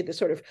 especially the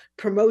sort of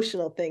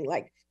promotional thing,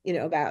 like,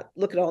 about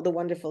look at all the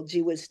wonderful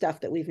gee whiz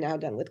stuff that we've now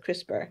done with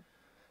CRISPR.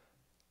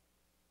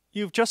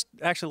 You've just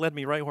actually led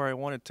me right where I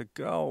wanted to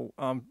go.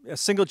 A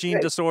single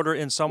gene disorder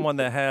in someone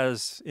that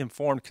has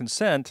informed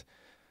consent,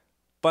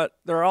 but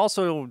there are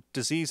also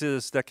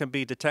diseases that can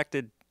be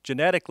detected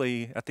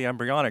genetically at the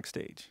embryonic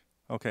stage.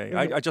 Okay,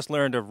 I just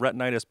learned of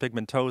retinitis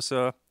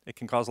pigmentosa. It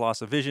can cause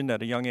loss of vision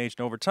at a young age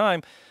and over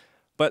time,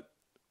 but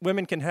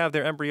women can have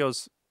their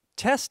embryos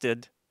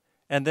tested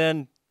and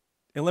then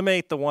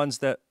eliminate the ones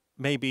that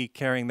may be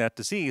carrying that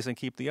disease and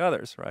keep the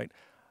others, right?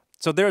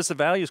 So there's the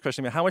values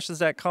question. I mean, how much does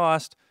that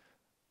cost?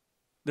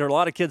 There are a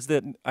lot of kids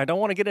that, I don't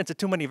want to get into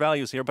too many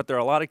values here, but there are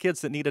a lot of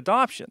kids that need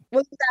adoption.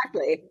 Well,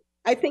 exactly.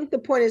 I think the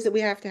point is that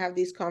we have to have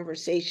these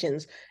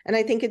conversations. And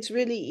I think it's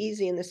really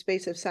easy in the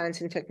space of science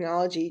and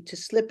technology to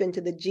slip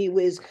into the gee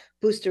whiz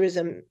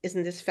boosterism.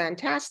 Isn't this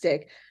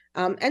fantastic?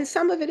 And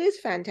some of it is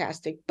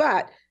fantastic,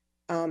 but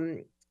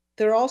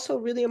there are also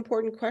really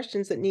important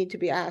questions that need to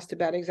be asked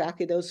about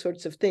exactly those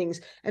sorts of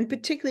things, and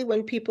particularly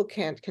when people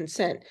can't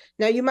consent.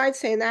 Now, you might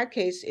say in that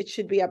case, it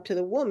should be up to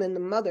the woman, the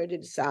mother, to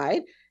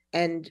decide.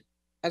 And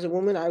as a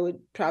woman, I would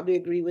probably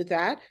agree with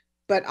that.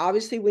 But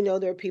obviously, we know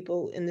there are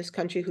people in this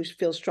country who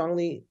feel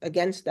strongly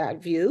against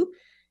that view.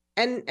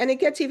 And it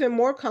gets even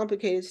more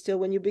complicated still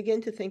when you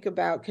begin to think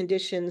about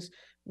conditions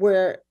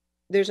where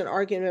there's an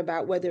argument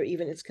about whether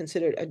even it's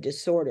considered a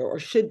disorder or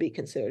should be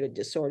considered a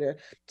disorder.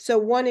 So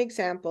one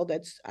example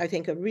that's, I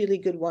think, a really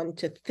good one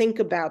to think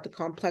about the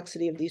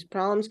complexity of these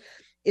problems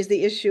is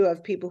the issue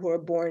of people who are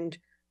born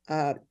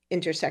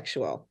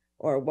intersexual,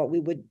 or what we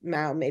would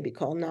now maybe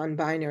call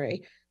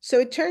non-binary. So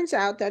it turns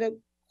out that a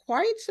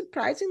quite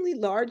surprisingly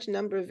large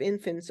number of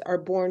infants are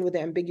born with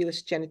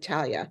ambiguous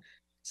genitalia.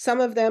 Some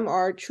of them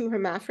are true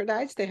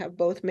hermaphrodites. They have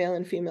both male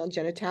and female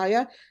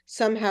genitalia.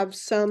 Some have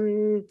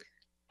some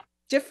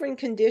different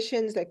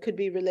conditions that could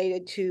be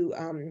related to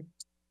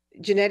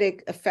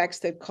genetic effects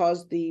that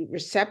cause the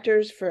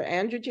receptors for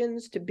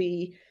androgens to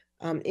be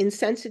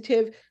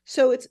insensitive.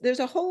 So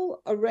there's a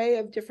whole array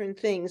of different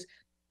things.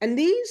 And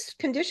these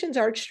conditions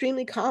are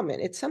extremely common.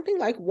 It's something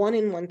like 1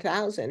 in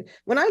 1,000.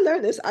 When I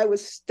learned this, I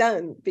was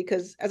stunned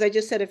because, as I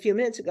just said a few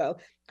minutes ago,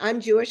 I'm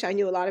Jewish. I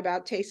knew a lot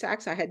about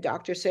Tay-Sachs. I had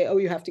doctors say, oh,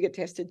 you have to get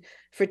tested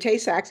for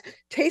Tay-Sachs.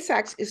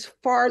 Tay-Sachs is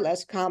far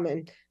less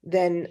common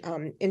than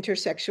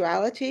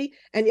intersexuality.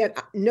 And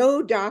yet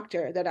no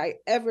doctor that I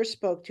ever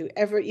spoke to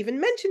ever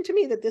even mentioned to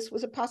me that this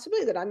was a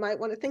possibility, that I might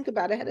want to think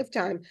about ahead of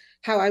time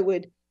how I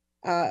would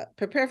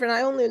prepare for it. And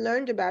I only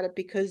learned about it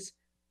because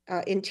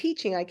in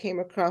teaching, I came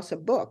across a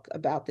book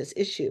about this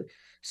issue.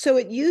 So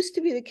it used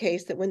to be the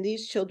case that when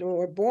these children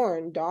were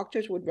born,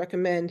 doctors would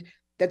recommend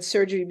that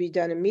surgery be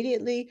done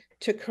immediately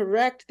to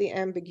correct the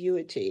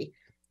ambiguity.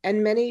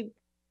 And many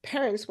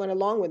parents went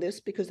along with this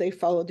because they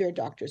followed their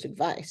doctor's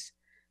advice.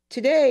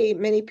 Today,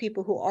 many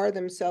people who are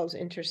themselves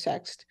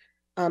intersexed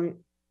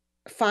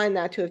find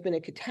that to have been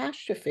a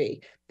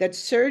catastrophe, that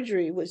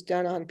surgery was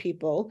done on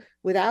people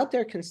without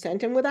their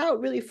consent and without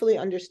really fully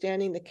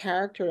understanding the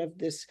character of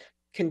this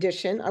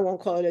condition. I won't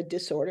call it a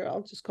disorder,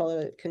 I'll just call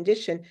it a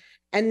condition.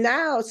 And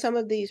now some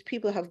of these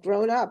people have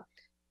grown up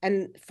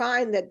and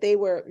find that they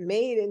were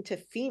made into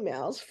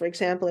females. For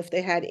example, if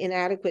they had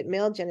inadequate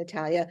male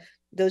genitalia,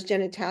 those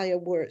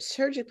genitalia were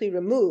surgically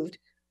removed,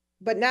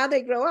 but now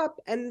they grow up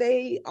and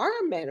they are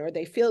men, or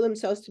they feel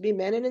themselves to be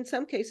men. And in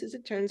some cases,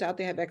 it turns out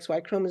they have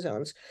XY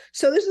chromosomes.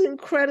 So this is an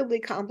incredibly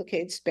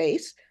complicated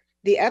space.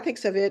 The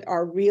ethics of it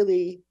are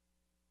really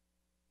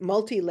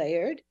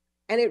multi-layered.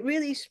 And it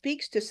really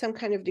speaks to some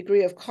kind of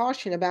degree of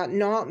caution about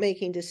not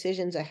making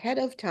decisions ahead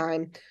of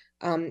time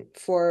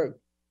for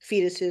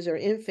fetuses or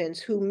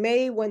infants who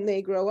may, when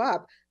they grow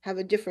up, have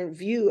a different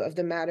view of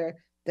the matter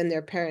than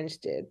their parents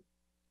did,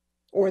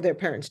 or their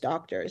parents'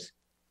 doctors.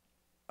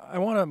 I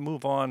want to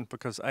move on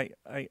because I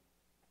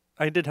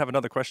did have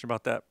another question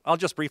about that. I'll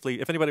just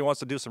briefly, if anybody wants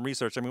to do some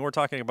research, I mean, we're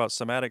talking about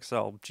somatic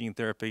cell gene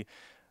therapy.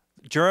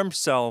 Germ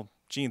cell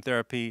gene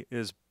therapy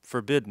is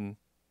forbidden.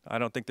 I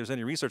don't think there's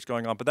any research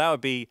going on, but that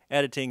would be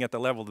editing at the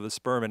level of the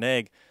sperm and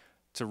egg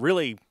to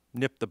really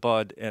nip the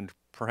bud and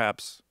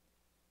perhaps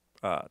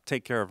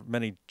take care of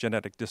many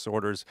genetic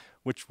disorders,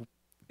 which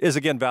is,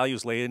 again,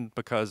 values laden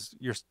because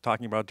you're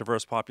talking about a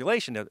diverse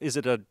population. Is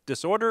it a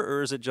disorder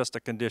or is it just a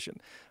condition?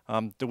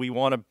 Do we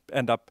want to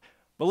end up...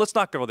 Well, let's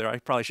not go there. I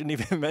probably shouldn't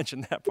even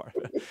mention that part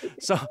of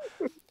it. So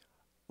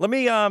let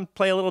me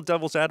play a little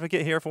devil's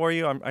advocate here for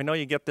you. I know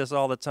you get this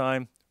all the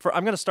time.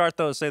 I'm going to start,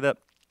 though, to say that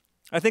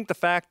I think the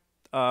fact,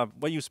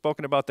 what you've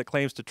spoken about, the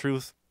claims to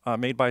truth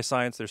made by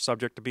science, they're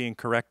subject to being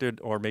corrected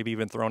or maybe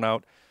even thrown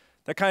out.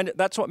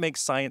 That's what makes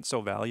science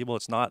so valuable.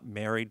 It's not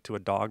married to a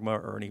dogma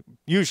or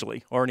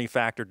any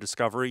fact or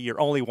discovery.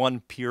 You're only one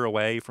peer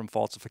away from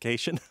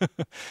falsification.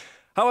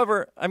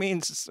 However, I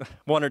mean,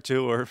 one or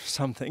two or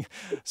something.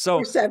 So,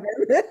 or 7,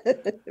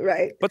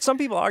 right. But some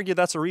people argue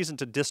that's a reason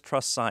to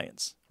distrust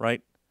science,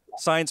 right?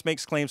 Science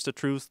makes claims to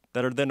truth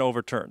that are then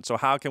overturned. So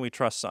how can we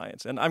trust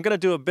science? And I'm going to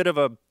do a bit of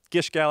a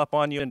gish gallop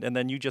on you, and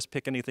then you just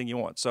pick anything you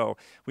want. So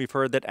we've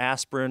heard that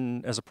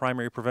aspirin as a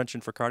primary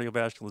prevention for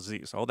cardiovascular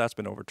disease. Oh, that's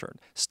been overturned.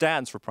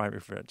 Statins for primary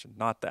prevention,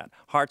 not that.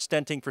 Heart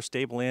stenting for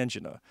stable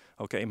angina.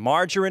 Okay,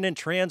 margarine and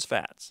trans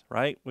fats,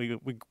 right? We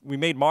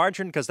made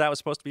margarine because that was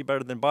supposed to be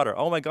better than butter.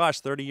 Oh my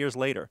gosh, 30 years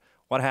later,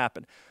 what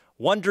happened?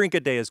 1 drink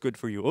a day is good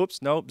for you.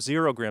 Oops, nope,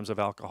 0 grams of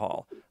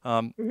alcohol.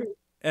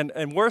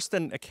 And worse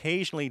than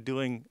occasionally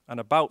doing an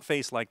about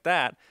face like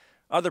that,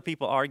 other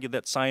people argue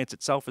that science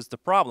itself is the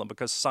problem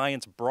because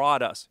science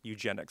brought us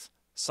eugenics.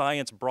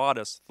 Science brought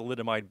us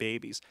thalidomide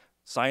babies.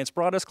 Science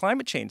brought us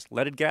climate change,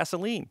 leaded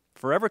gasoline,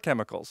 forever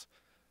chemicals.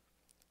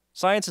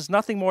 Science is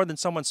nothing more than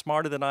someone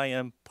smarter than I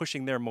am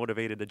pushing their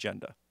motivated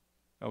agenda.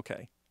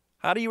 Okay.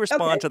 How do you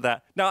respond to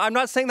that? Now, I'm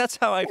not saying that's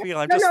how I feel.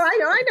 I know.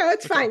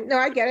 It's fine. No,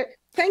 I get it.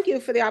 Thank you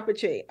for the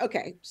opportunity.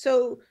 Okay.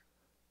 So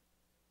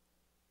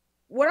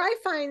what I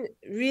find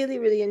really,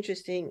 really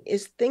interesting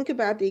is think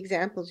about the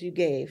examples you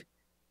gave.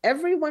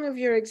 Every one of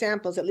your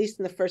examples, at least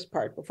in the first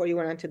part, before you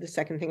went on to the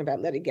second thing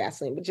about leaded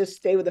gasoline, but just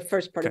stay with the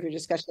first part of your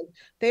discussion,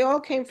 they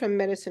all came from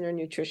medicine or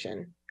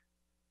nutrition.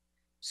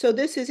 So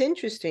this is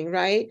interesting,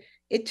 right?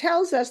 It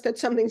tells us that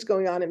something's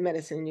going on in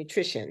medicine and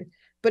nutrition,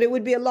 but it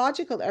would be a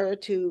logical error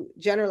to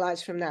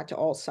generalize from that to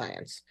all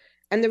science.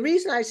 And the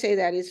reason I say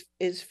that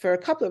is for a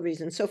couple of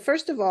reasons. So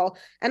first of all,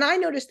 and I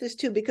noticed this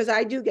too, because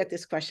I do get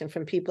this question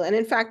from people. And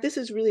in fact, this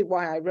is really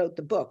why I wrote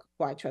the book,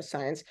 Why Trust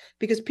Science,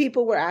 because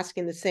people were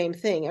asking the same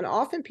thing. And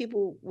often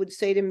people would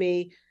say to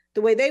me,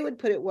 the way they would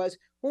put it was,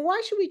 well,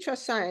 why should we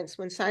trust science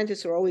when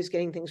scientists are always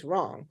getting things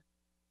wrong?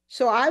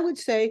 So I would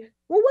say,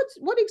 well,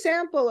 what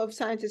example of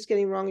scientists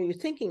getting wrong are you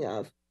thinking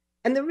of?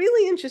 And the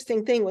really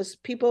interesting thing was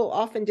people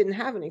often didn't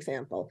have an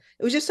example.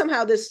 It was just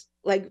somehow this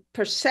like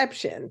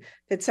perception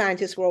that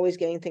scientists were always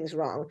getting things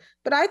wrong.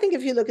 But I think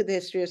if you look at the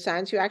history of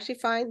science, you actually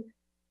find,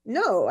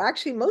 no,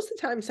 actually, most of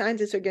the time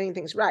scientists are getting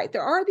things right.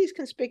 There are these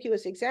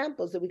conspicuous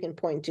examples that we can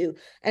point to.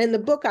 And in the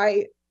book,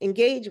 I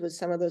engage with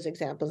some of those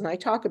examples. And I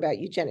talk about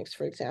eugenics,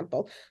 for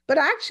example. But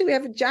actually, we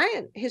have a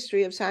giant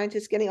history of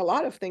scientists getting a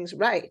lot of things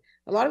right.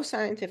 A lot of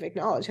scientific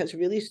knowledge has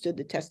really stood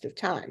the test of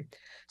time.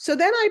 So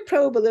then I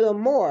probe a little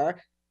more.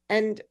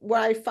 And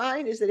what I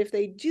find is that if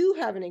they do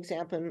have an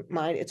example in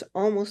mind, it's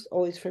almost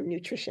always from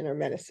nutrition or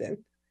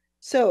medicine.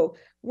 So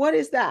what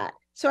is that?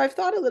 So I've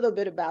thought a little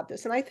bit about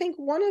this. And I think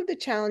one of the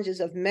challenges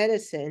of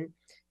medicine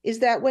is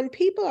that when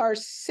people are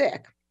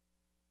sick,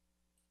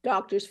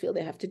 doctors feel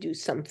they have to do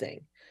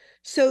something.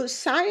 So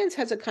science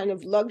has a kind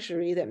of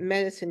luxury that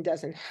medicine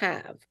doesn't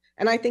have.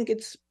 And I think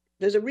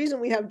there's a reason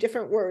we have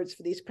different words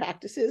for these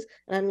practices,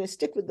 and I'm going to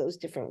stick with those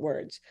different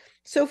words.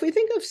 So if we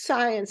think of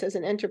science as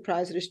an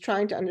enterprise that is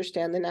trying to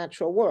understand the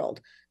natural world,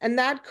 and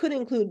that could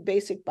include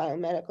basic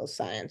biomedical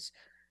science,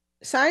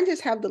 scientists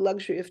have the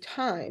luxury of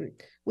time.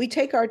 We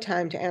take our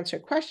time to answer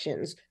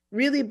questions.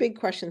 Really big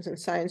questions in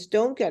science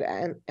don't get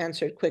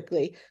answered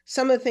quickly.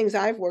 Some of the things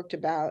I've worked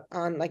about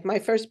on, like my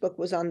first book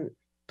was on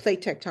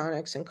plate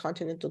tectonics and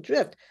continental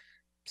drift.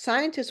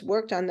 Scientists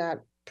worked on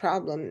that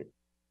problem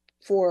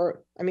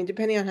for, I mean,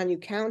 depending on how you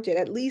count it,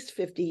 at least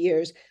 50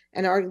 years,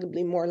 and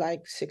arguably more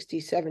like 60,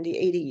 70,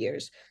 80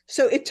 years.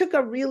 So it took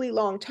a really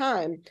long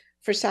time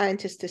for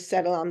scientists to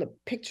settle on the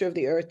picture of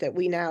the Earth that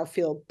we now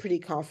feel pretty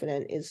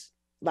confident is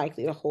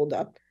likely to hold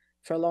up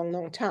for a long,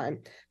 long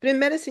time. But in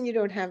medicine, you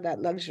don't have that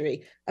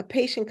luxury. A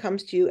patient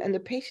comes to you and the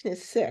patient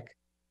is sick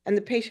and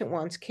the patient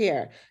wants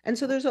care. And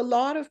so there's a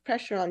lot of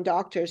pressure on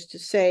doctors to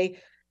say,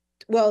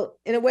 well,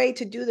 in a way,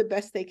 to do the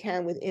best they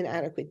can with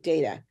inadequate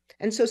data.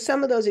 And so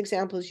some of those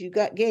examples you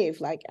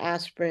gave, like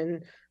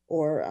aspirin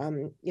or,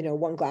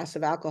 1 glass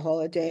of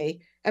alcohol a day.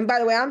 And by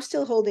the way, I'm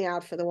still holding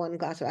out for the 1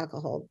 glass of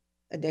alcohol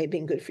a day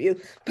being good for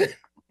you.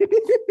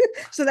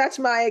 So that's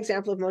my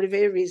example of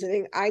motivated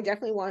reasoning. I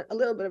definitely want a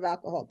little bit of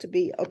alcohol to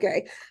be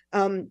okay.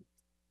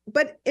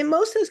 But in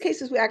most of those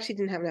cases, we actually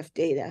didn't have enough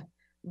data.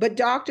 But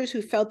doctors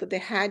who felt that they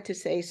had to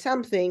say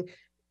something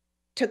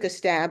took a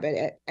stab at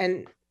it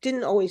and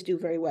didn't always do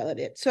very well at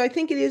it. So I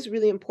think it is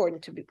really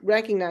important to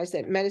recognize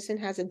that medicine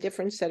has a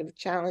different set of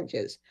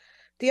challenges.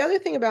 The other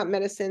thing about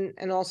medicine,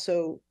 and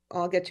also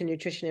I'll get to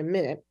nutrition in a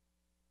minute,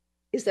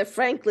 is that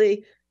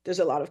frankly, there's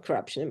a lot of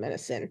corruption in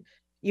medicine.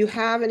 You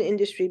have an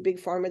industry,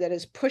 big pharma, that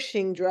is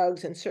pushing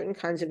drugs and certain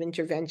kinds of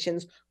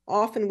interventions,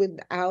 often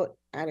without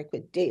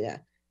adequate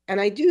data.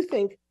 And I do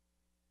think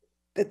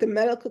that the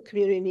medical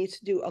community needs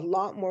to do a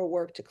lot more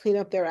work to clean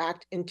up their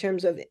act in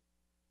terms of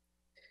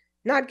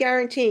not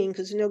guaranteeing,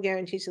 because there's no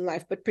guarantees in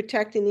life, but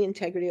protecting the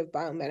integrity of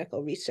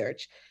biomedical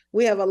research.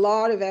 We have a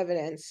lot of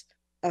evidence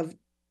of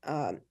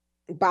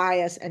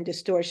bias and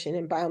distortion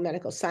in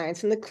biomedical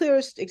science. And the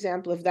clearest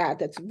example of that,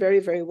 that's very,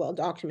 very well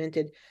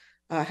documented,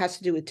 has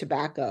to do with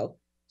tobacco.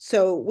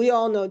 So we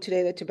all know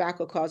today that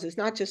tobacco causes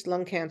not just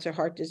lung cancer,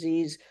 heart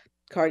disease,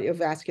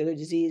 cardiovascular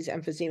disease,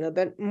 emphysema,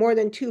 but more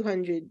than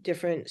 200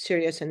 different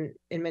serious and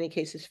in many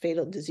cases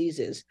fatal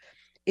diseases.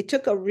 It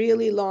took a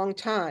really long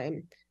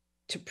time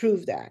to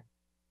prove that.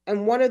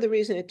 And one of the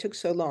reasons it took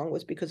so long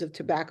was because of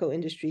tobacco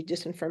industry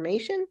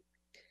disinformation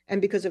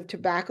and because of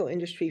tobacco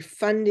industry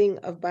funding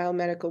of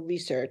biomedical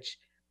research.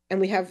 And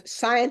we have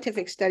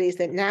scientific studies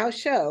that now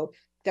show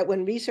that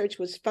when research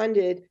was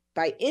funded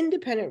by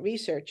independent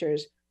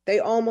researchers, they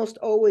almost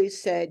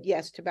always said,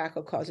 yes,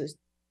 tobacco causes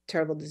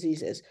terrible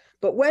diseases.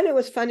 But when it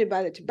was funded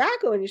by the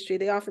tobacco industry,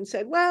 they often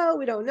said, well,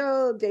 we don't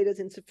know, data is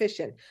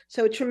insufficient.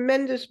 So a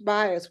tremendous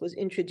bias was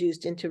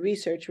introduced into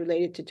research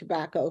related to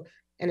tobacco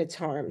and its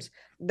harms.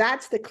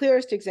 That's the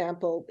clearest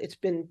example. It's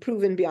been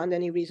proven beyond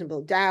any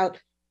reasonable doubt.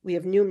 We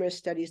have numerous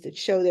studies that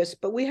show this,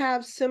 but we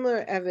have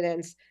similar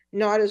evidence,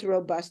 not as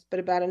robust, but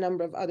about a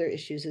number of other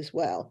issues as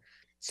well.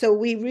 So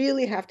we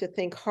really have to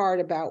think hard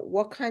about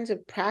what kinds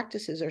of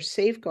practices or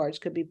safeguards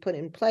could be put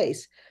in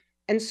place.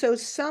 And so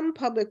some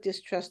public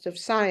distrust of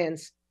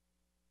science,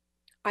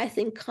 I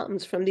think,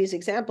 comes from these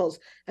examples,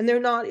 and they're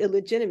not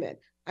illegitimate.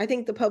 I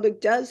think the public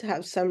does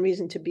have some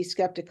reason to be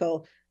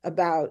skeptical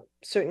about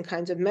certain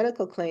kinds of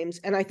medical claims.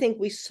 And I think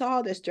we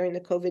saw this during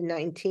the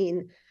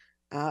COVID-19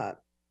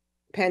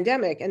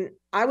 pandemic. And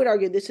I would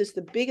argue this is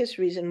the biggest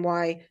reason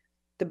why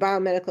the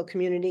biomedical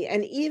community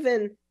and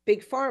even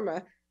big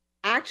pharma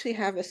actually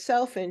have a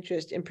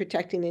self-interest in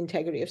protecting the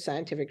integrity of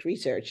scientific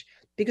research.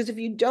 Because if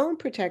you don't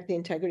protect the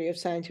integrity of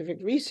scientific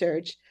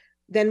research,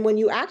 then when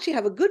you actually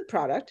have a good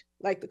product,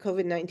 like the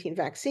COVID-19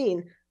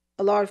 vaccine,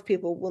 a lot of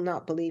people will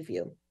not believe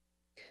you.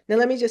 Now,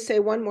 let me just say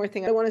one more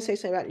thing. I want to say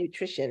something about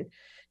nutrition.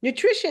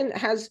 Nutrition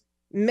has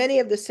many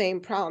of the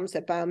same problems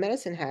that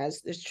biomedicine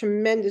has. There's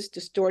tremendous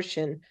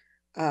distortion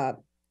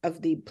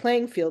of the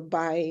playing field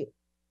by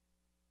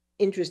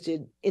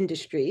interested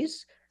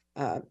industries.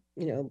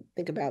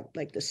 Think about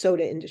like the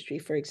soda industry,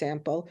 for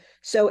example.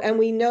 So, and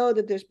we know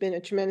that there's been a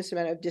tremendous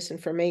amount of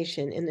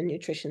disinformation in the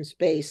nutrition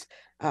space,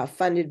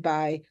 funded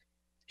by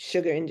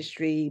sugar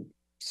industry,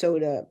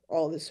 soda,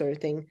 all this sort of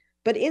thing.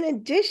 But in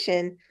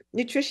addition,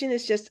 nutrition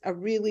is just a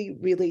really,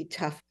 really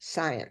tough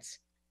science.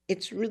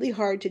 It's really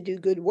hard to do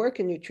good work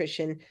in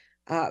nutrition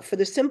for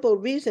the simple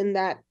reason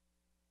that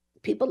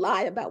people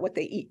lie about what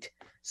they eat.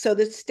 So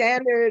the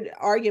standard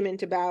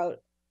argument about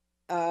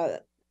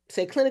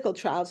say clinical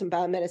trials in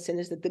biomedicine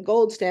is that the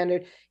gold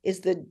standard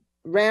is the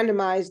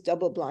randomized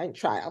double-blind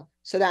trial.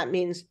 So that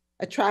means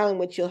a trial in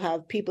which you'll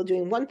have people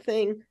doing one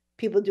thing,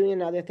 people doing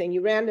another thing.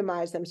 You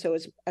randomize them, so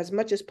as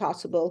much as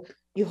possible,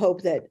 you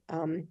hope that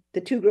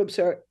the two groups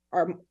are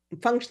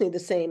functionally the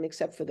same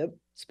except for the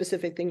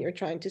specific thing you're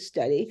trying to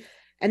study.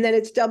 And then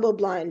it's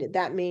double-blinded.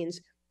 That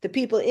means the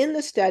people in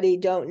the study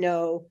don't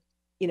know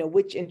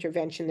which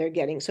intervention they're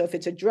getting. So if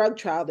it's a drug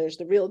trial, there's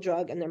the real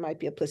drug and there might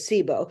be a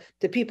placebo.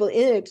 The people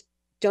in it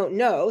don't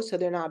know, so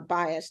they're not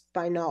biased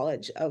by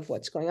knowledge of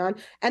what's going on.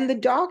 And the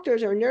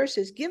doctors or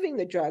nurses giving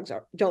the drugs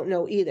don't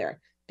know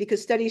either,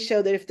 because studies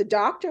show that if the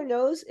doctor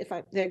knows if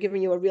they're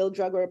giving you a real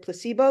drug or a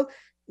placebo,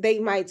 they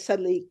might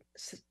subtly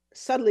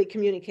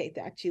communicate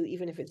that to you,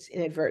 even if it's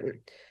inadvertent.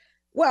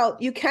 Well,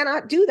 you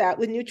cannot do that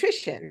with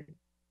nutrition.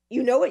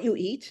 You know what you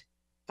eat.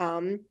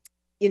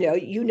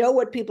 You know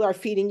what people are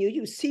feeding you.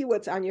 You see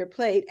what's on your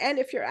plate. And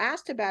if you're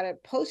asked about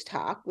it post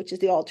hoc, which is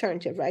the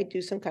alternative, right?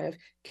 Do some kind of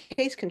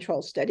case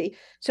control study.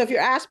 So if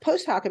you're asked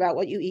post hoc about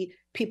what you eat,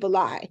 people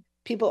lie.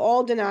 People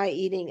all deny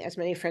eating as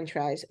many French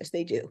fries as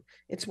they do.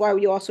 It's why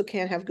we also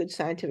can't have good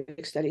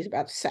scientific studies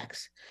about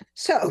sex.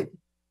 So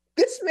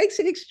this makes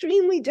it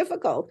extremely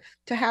difficult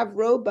to have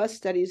robust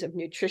studies of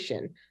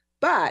nutrition.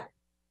 But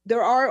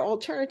there are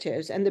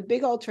alternatives, and the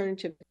big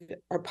alternative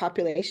are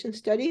population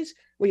studies,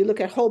 where you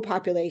look at whole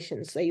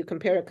populations. So you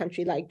compare a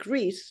country like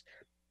Greece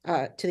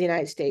to the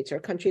United States, or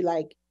a country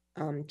like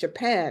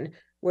Japan,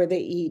 where they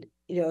eat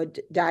a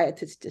diet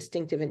that's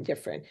distinctive and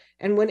different.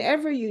 And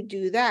whenever you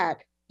do that,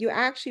 you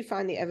actually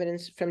find the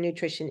evidence from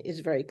nutrition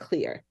is very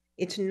clear.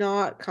 It's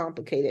not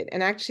complicated.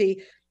 And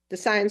actually, the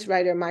science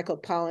writer Michael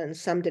Pollan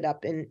summed it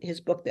up in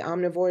his book, The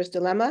Omnivore's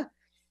Dilemma.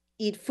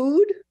 Eat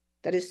food,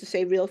 that is to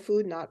say real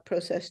food, not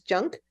processed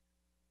junk,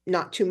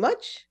 not too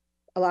much.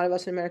 A lot of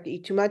us in America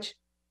eat too much,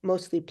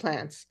 mostly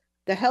plants.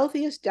 The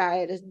healthiest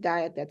diet is a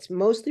diet that's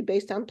mostly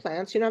based on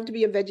plants. You don't have to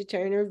be a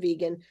vegetarian or a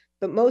vegan,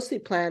 but mostly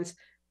plants.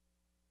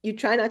 You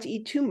try not to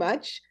eat too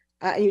much,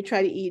 and you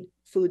try to eat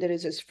food that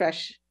is as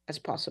fresh as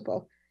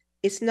possible.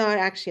 It's not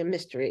actually a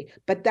mystery,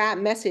 but that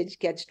message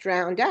gets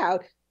drowned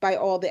out by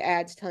all the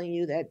ads telling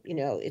you that,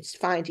 it's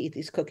fine to eat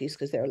these cookies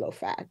because they're low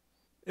fat.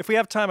 If we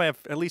have time, I have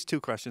at least two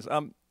questions.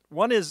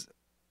 One is,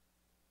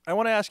 I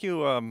want to ask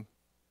you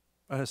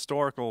a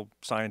historical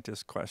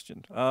scientist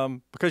question,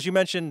 because you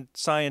mentioned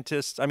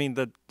scientists. I mean,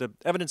 the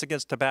evidence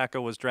against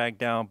tobacco was dragged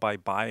down by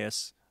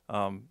bias,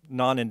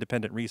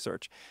 non-independent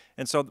research,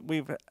 and so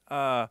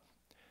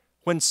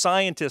when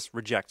scientists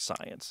reject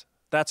science,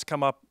 that's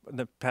come up in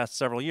the past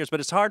several years.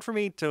 But it's hard for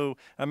me to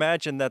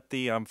imagine that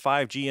the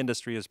 5G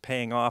industry is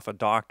paying off a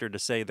doctor to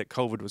say that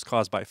COVID was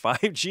caused by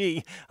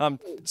 5G.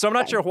 So I'm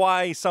not sure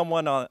why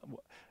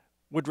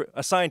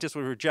a scientist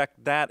would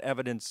reject that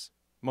evidence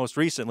most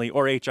recently,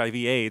 or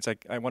HIV/AIDS.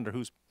 I wonder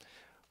who's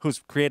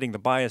creating the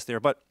bias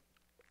there. But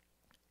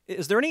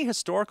is there any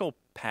historical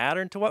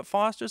pattern to what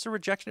fosters a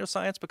rejection of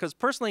science? Because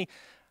personally,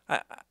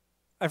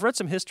 I've read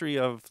some history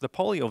of the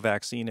polio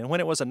vaccine, and when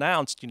it was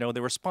announced,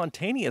 they were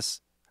spontaneous.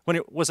 When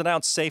it was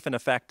announced safe and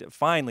effective,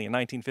 finally in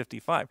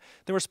 1955,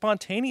 there were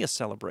spontaneous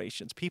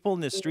celebrations, people in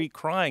the street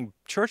crying,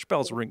 church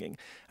bells ringing.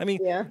 I mean,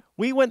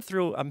 we went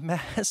through a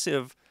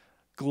massive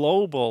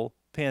global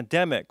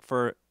pandemic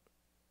for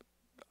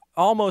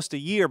almost a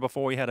year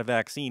before we had a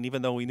vaccine,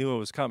 even though we knew it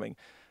was coming.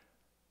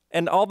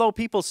 And although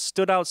people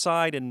stood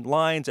outside in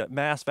lines at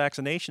mass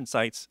vaccination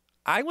sites,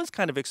 I was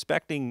kind of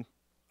expecting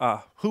a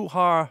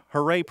hoo-ha,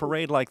 hooray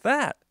parade like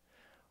that.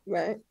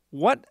 Right.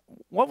 What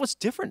was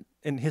different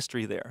in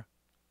history there?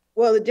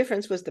 Well, the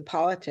difference was the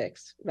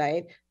politics,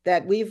 right?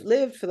 That we've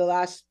lived for the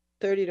last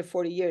 30 to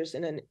 40 years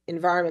in an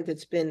environment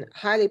that's been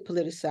highly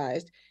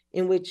politicized,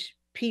 in which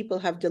people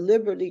have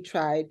deliberately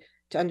tried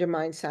to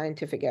undermine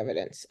scientific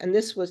evidence. And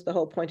this was the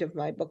whole point of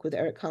my book with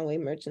Eric Conway,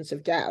 Merchants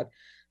of Doubt,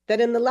 that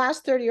in the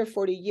last 30 or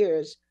 40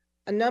 years,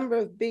 a number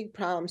of big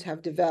problems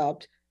have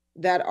developed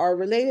that are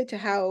related to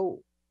how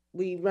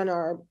we run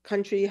our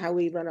country, how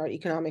we run our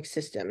economic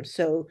system.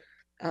 So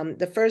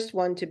the first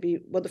one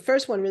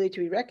really to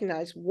be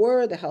recognized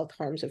were the health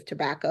harms of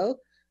tobacco.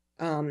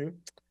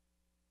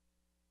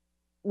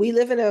 We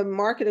live in a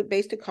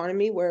market-based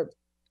economy where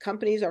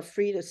companies are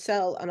free to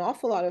sell an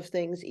awful lot of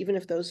things, even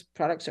if those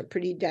products are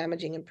pretty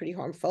damaging and pretty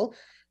harmful.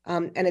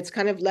 And it's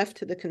kind of left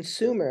to the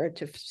consumer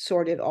to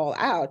sort it all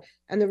out.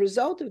 And the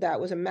result of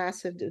that was a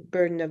massive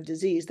burden of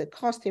disease that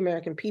cost the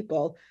American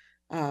people,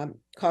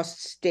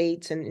 cost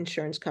states and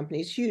insurance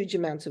companies huge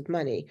amounts of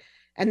money.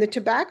 And the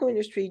tobacco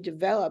industry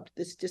developed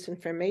this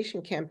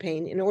disinformation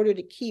campaign in order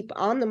to keep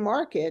on the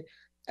market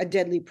a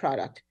deadly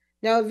product.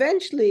 Now,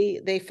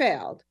 eventually they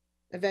failed.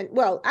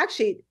 Well,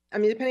 actually, I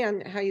mean, depending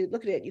on how you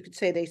look at it, you could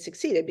say they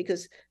succeeded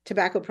because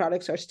tobacco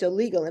products are still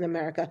legal in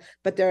America,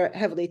 but they're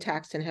heavily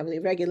taxed and heavily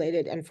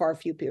regulated, and far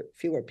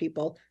fewer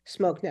people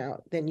smoke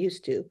now than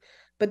used to.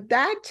 But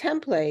that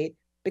template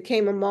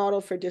became a model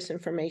for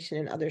disinformation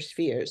in other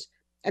spheres.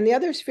 And the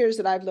other spheres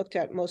that I've looked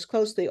at most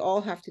closely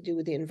all have to do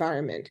with the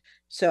environment.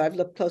 So I've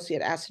looked closely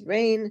at acid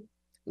rain,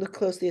 looked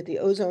closely at the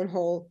ozone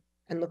hole,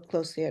 and looked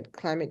closely at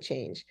climate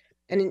change.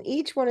 And in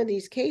each one of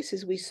these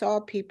cases, we saw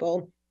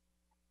people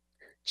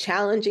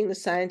challenging the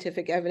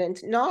scientific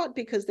evidence, not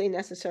because they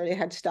necessarily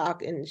had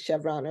stock in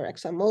Chevron or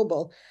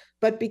ExxonMobil,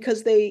 but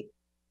because they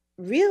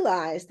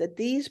realized that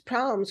these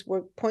problems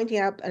were pointing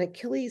out an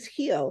Achilles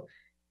heel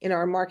in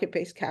our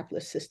market-based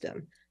capitalist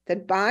system,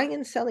 that buying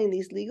and selling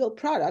these legal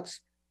products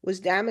was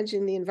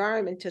damaging the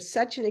environment to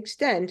such an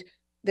extent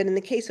that in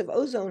the case of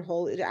ozone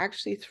hole, it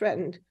actually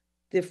threatened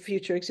the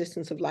future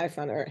existence of life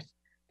on Earth.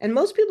 And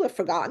most people have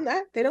forgotten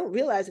that. They don't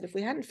realize that if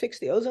we hadn't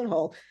fixed the ozone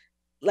hole,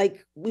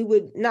 we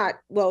would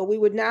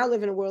now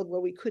live in a world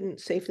where we couldn't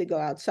safely go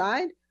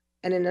outside.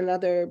 And in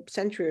another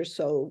century or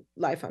so,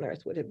 life on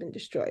Earth would have been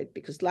destroyed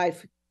because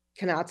life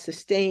cannot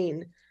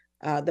sustain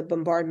the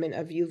bombardment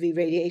of UV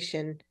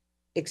radiation,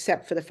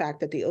 except for the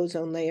fact that the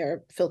ozone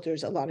layer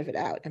filters a lot of it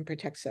out and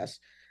protects us.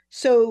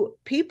 So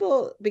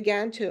people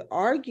began to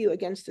argue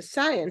against the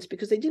science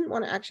because they didn't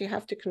want to actually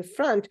have to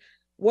confront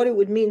what it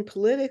would mean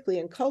politically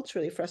and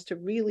culturally for us to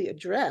really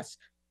address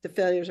the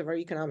failures of our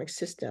economic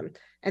system.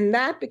 And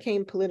that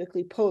became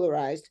politically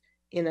polarized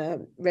in a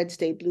red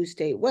state, blue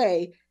state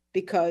way,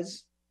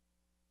 because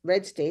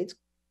red states,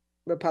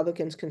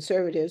 Republicans,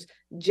 conservatives,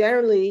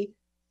 generally,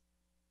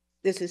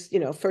 this is,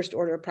 first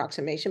order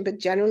approximation, but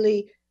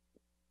generally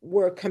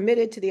were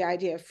committed to the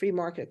idea of free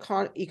market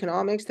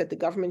economics, that the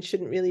government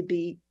shouldn't really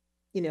be,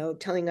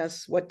 telling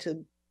us what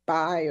to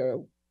buy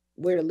or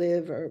where to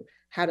live or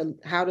how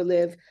to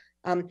live.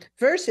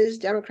 Versus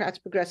Democrats,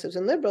 progressives,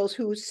 and liberals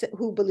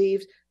who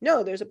believed,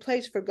 no, there's a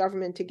place for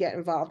government to get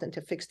involved and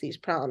to fix these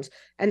problems.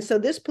 And so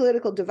this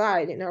political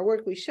divide, in our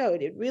work we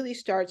showed, it really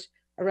starts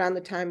around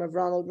the time of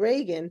Ronald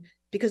Reagan,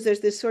 because there's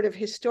this sort of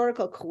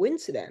historical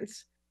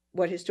coincidence,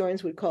 what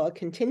historians would call a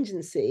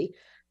contingency,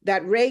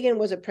 that Reagan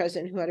was a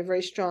president who had a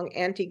very strong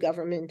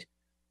anti-government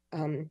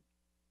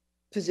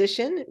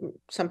physician.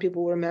 Some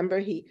people remember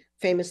he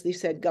famously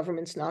said,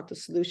 government's not the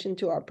solution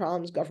to our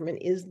problems, government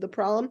is the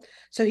problem.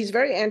 So he's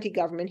very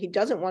anti-government. He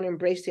doesn't want to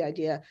embrace the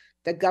idea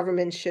that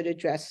government should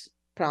address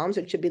problems.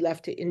 It should be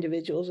left to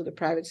individuals or the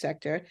private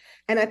sector.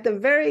 And at the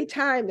very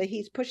time that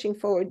he's pushing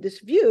forward this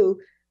view,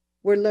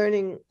 we're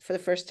learning for the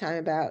first time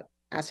about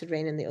acid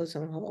rain in the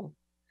ozone hole.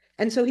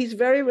 And so he's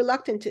very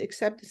reluctant to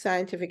accept the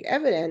scientific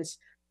evidence,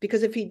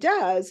 because if he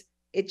does,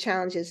 it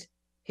challenges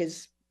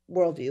his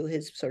worldview,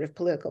 his sort of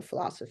political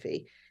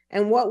philosophy.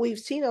 And what we've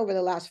seen over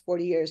the last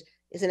 40 years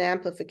is an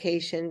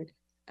amplification,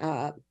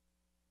 I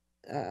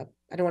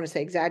don't want to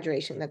say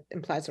exaggeration, that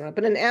implies wrong,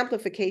 but an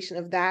amplification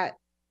of that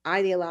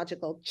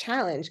ideological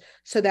challenge,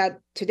 so that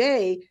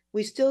today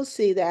we still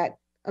see that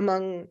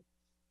among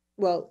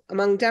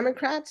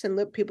Democrats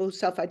and people who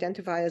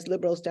self-identify as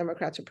liberals,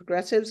 Democrats, or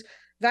progressives,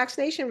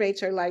 vaccination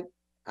rates are like,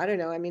 I don't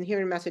know, I mean,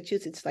 here in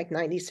Massachusetts, like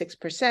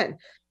 96%.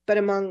 But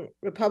among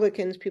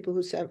Republicans, people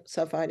who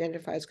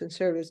self-identify as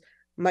conservatives,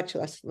 much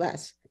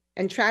less.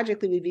 And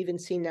tragically, we've even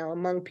seen now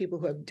among people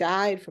who have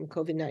died from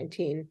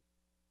COVID-19,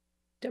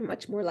 they're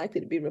much more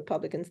likely to be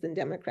Republicans than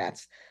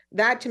Democrats.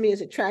 That to me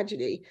is a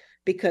tragedy,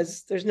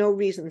 because there's no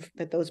reason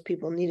that those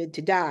people needed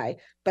to die.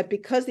 But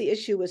because the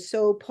issue was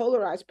so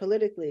polarized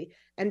politically,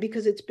 and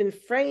because it's been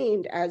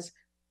framed as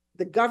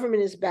the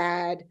government is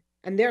bad,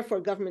 and therefore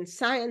government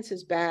science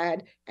is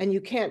bad, and you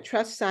can't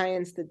trust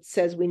science that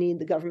says we need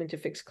the government to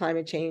fix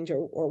climate change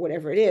or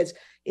whatever it is,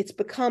 it's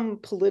become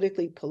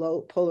politically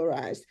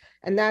polarized.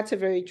 And that's a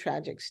very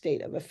tragic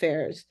state of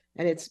affairs.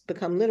 And it's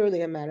become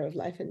literally a matter of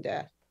life and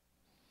death.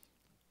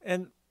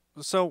 And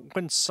so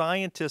when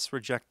scientists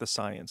reject the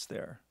science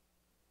there,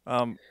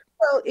 well,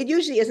 it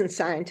usually isn't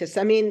scientists.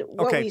 I mean,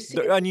 what we see.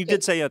 And you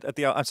did say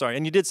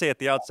and you did say at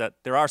the outset,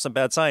 there are some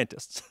bad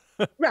scientists.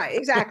 Right,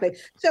 exactly.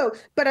 So,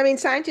 but I mean,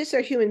 scientists are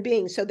human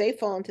beings, so they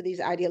fall into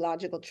these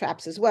ideological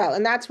traps as well.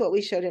 And that's what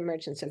we showed in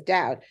Merchants of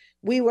Doubt.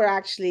 We were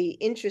actually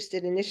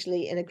interested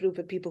initially in a group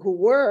of people who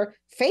were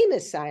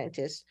famous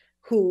scientists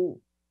who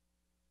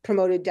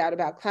promoted doubt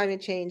about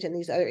climate change and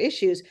these other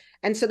issues.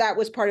 And so that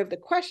was part of the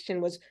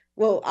question was,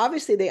 well,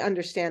 obviously they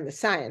understand the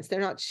science. They're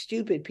not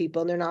stupid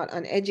people. They're not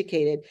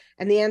uneducated.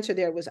 And the answer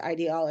there was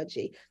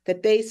ideology,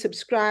 that they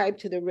subscribed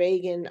to the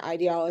Reagan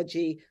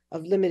ideology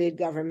of limited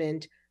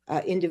government,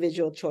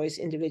 individual choice,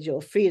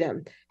 individual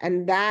freedom.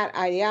 And that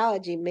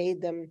ideology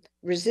made them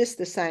resist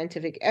the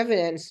scientific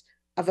evidence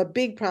of a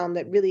big problem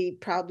that really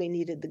probably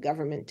needed the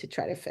government to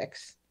try to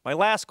fix. My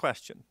last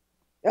question.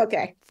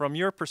 Okay. From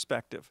your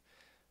perspective,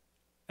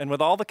 and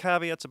with all the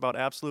caveats about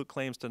absolute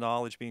claims to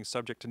knowledge being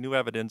subject to new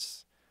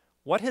evidence,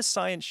 what has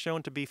science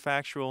shown to be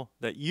factual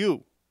that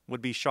you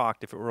would be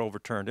shocked if it were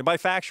overturned? And by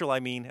factual, I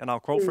mean, and I'll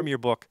quote from your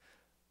book,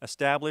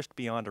 established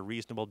beyond a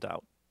reasonable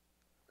doubt.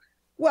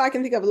 Well, I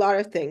can think of a lot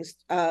of things.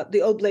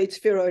 The oblate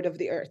spheroid of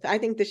the Earth. I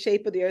think the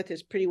shape of the Earth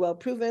is pretty well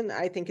proven.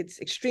 I think it's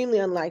extremely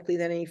unlikely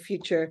that any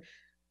future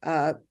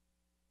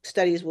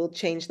studies will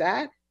change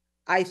that.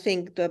 I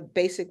think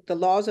the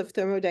laws of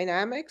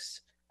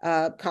thermodynamics,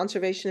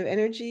 conservation of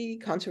energy,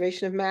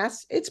 conservation of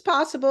mass, it's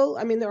possible.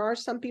 I mean, there are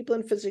some people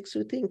in physics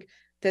who think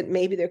that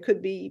maybe there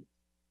could be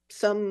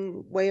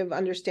some way of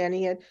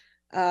understanding it.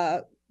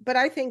 But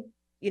I think,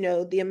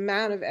 the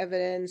amount of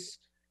evidence,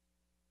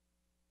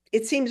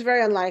 it seems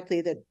very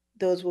unlikely that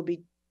those will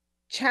be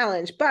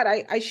challenged. But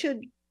I should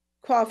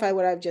qualify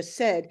what I've just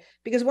said,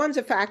 because one's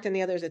a fact and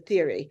the other is a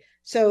theory.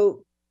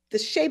 So the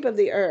shape of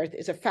the Earth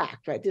is a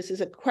fact, right? This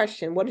is a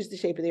question. What is the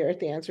shape of the Earth?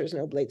 The answer is an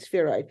oblate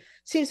spheroid.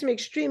 Seems to me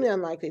extremely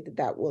unlikely that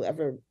that will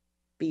ever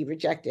be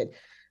rejected.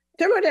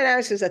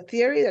 Thermodynamics is a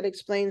theory that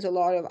explains a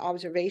lot of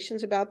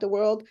observations about the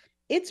world.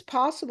 It's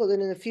possible that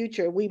in the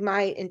future, we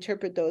might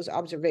interpret those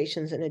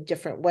observations in a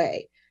different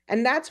way.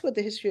 And that's what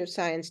the history of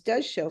science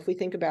does show. If we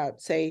think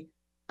about, say,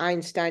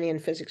 Einsteinian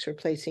physics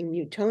replacing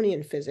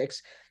Newtonian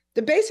physics,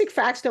 the basic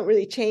facts don't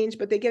really change,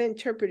 but they get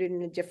interpreted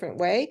in a different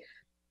way.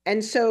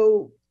 And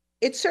so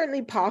it's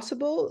certainly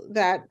possible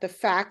that the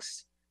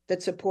facts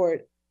that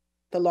support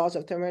the laws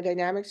of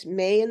thermodynamics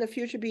may in the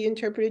future be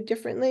interpreted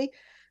differently,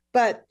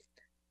 but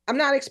I'm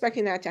not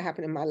expecting that to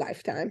happen in my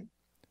lifetime.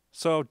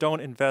 So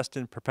don't invest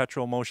in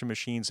Perpetual Motion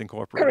Machines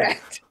Incorporated.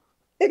 Correct.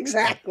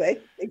 Exactly.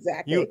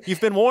 You've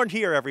been warned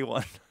here,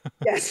 everyone.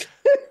 Yes.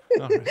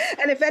 Right.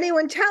 And if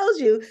anyone tells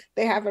you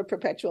they have a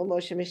perpetual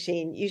motion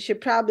machine, you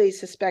should probably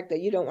suspect that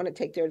you don't want to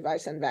take their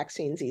advice on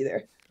vaccines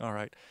either. All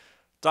right.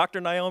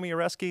 Dr. Naomi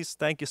Oreskes,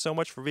 thank you so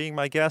much for being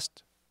my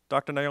guest.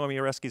 Dr. Naomi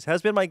Oreskes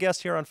has been my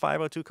guest here on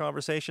 502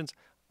 Conversations.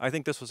 I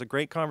think this was a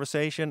great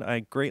conversation.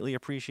 I greatly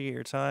appreciate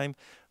your time.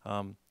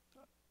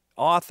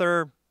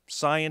 Author,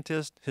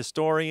 scientist,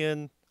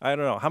 historian, I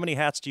don't know. How many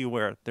hats do you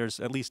wear? There's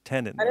at least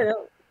 10 in there. I don't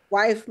know.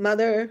 Wife,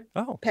 mother,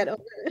 pet owner.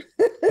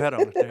 Pet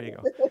owner. There you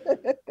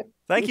go.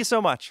 Thank you so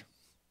much.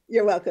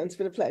 You're welcome. It's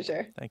been a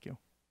pleasure. Thank you.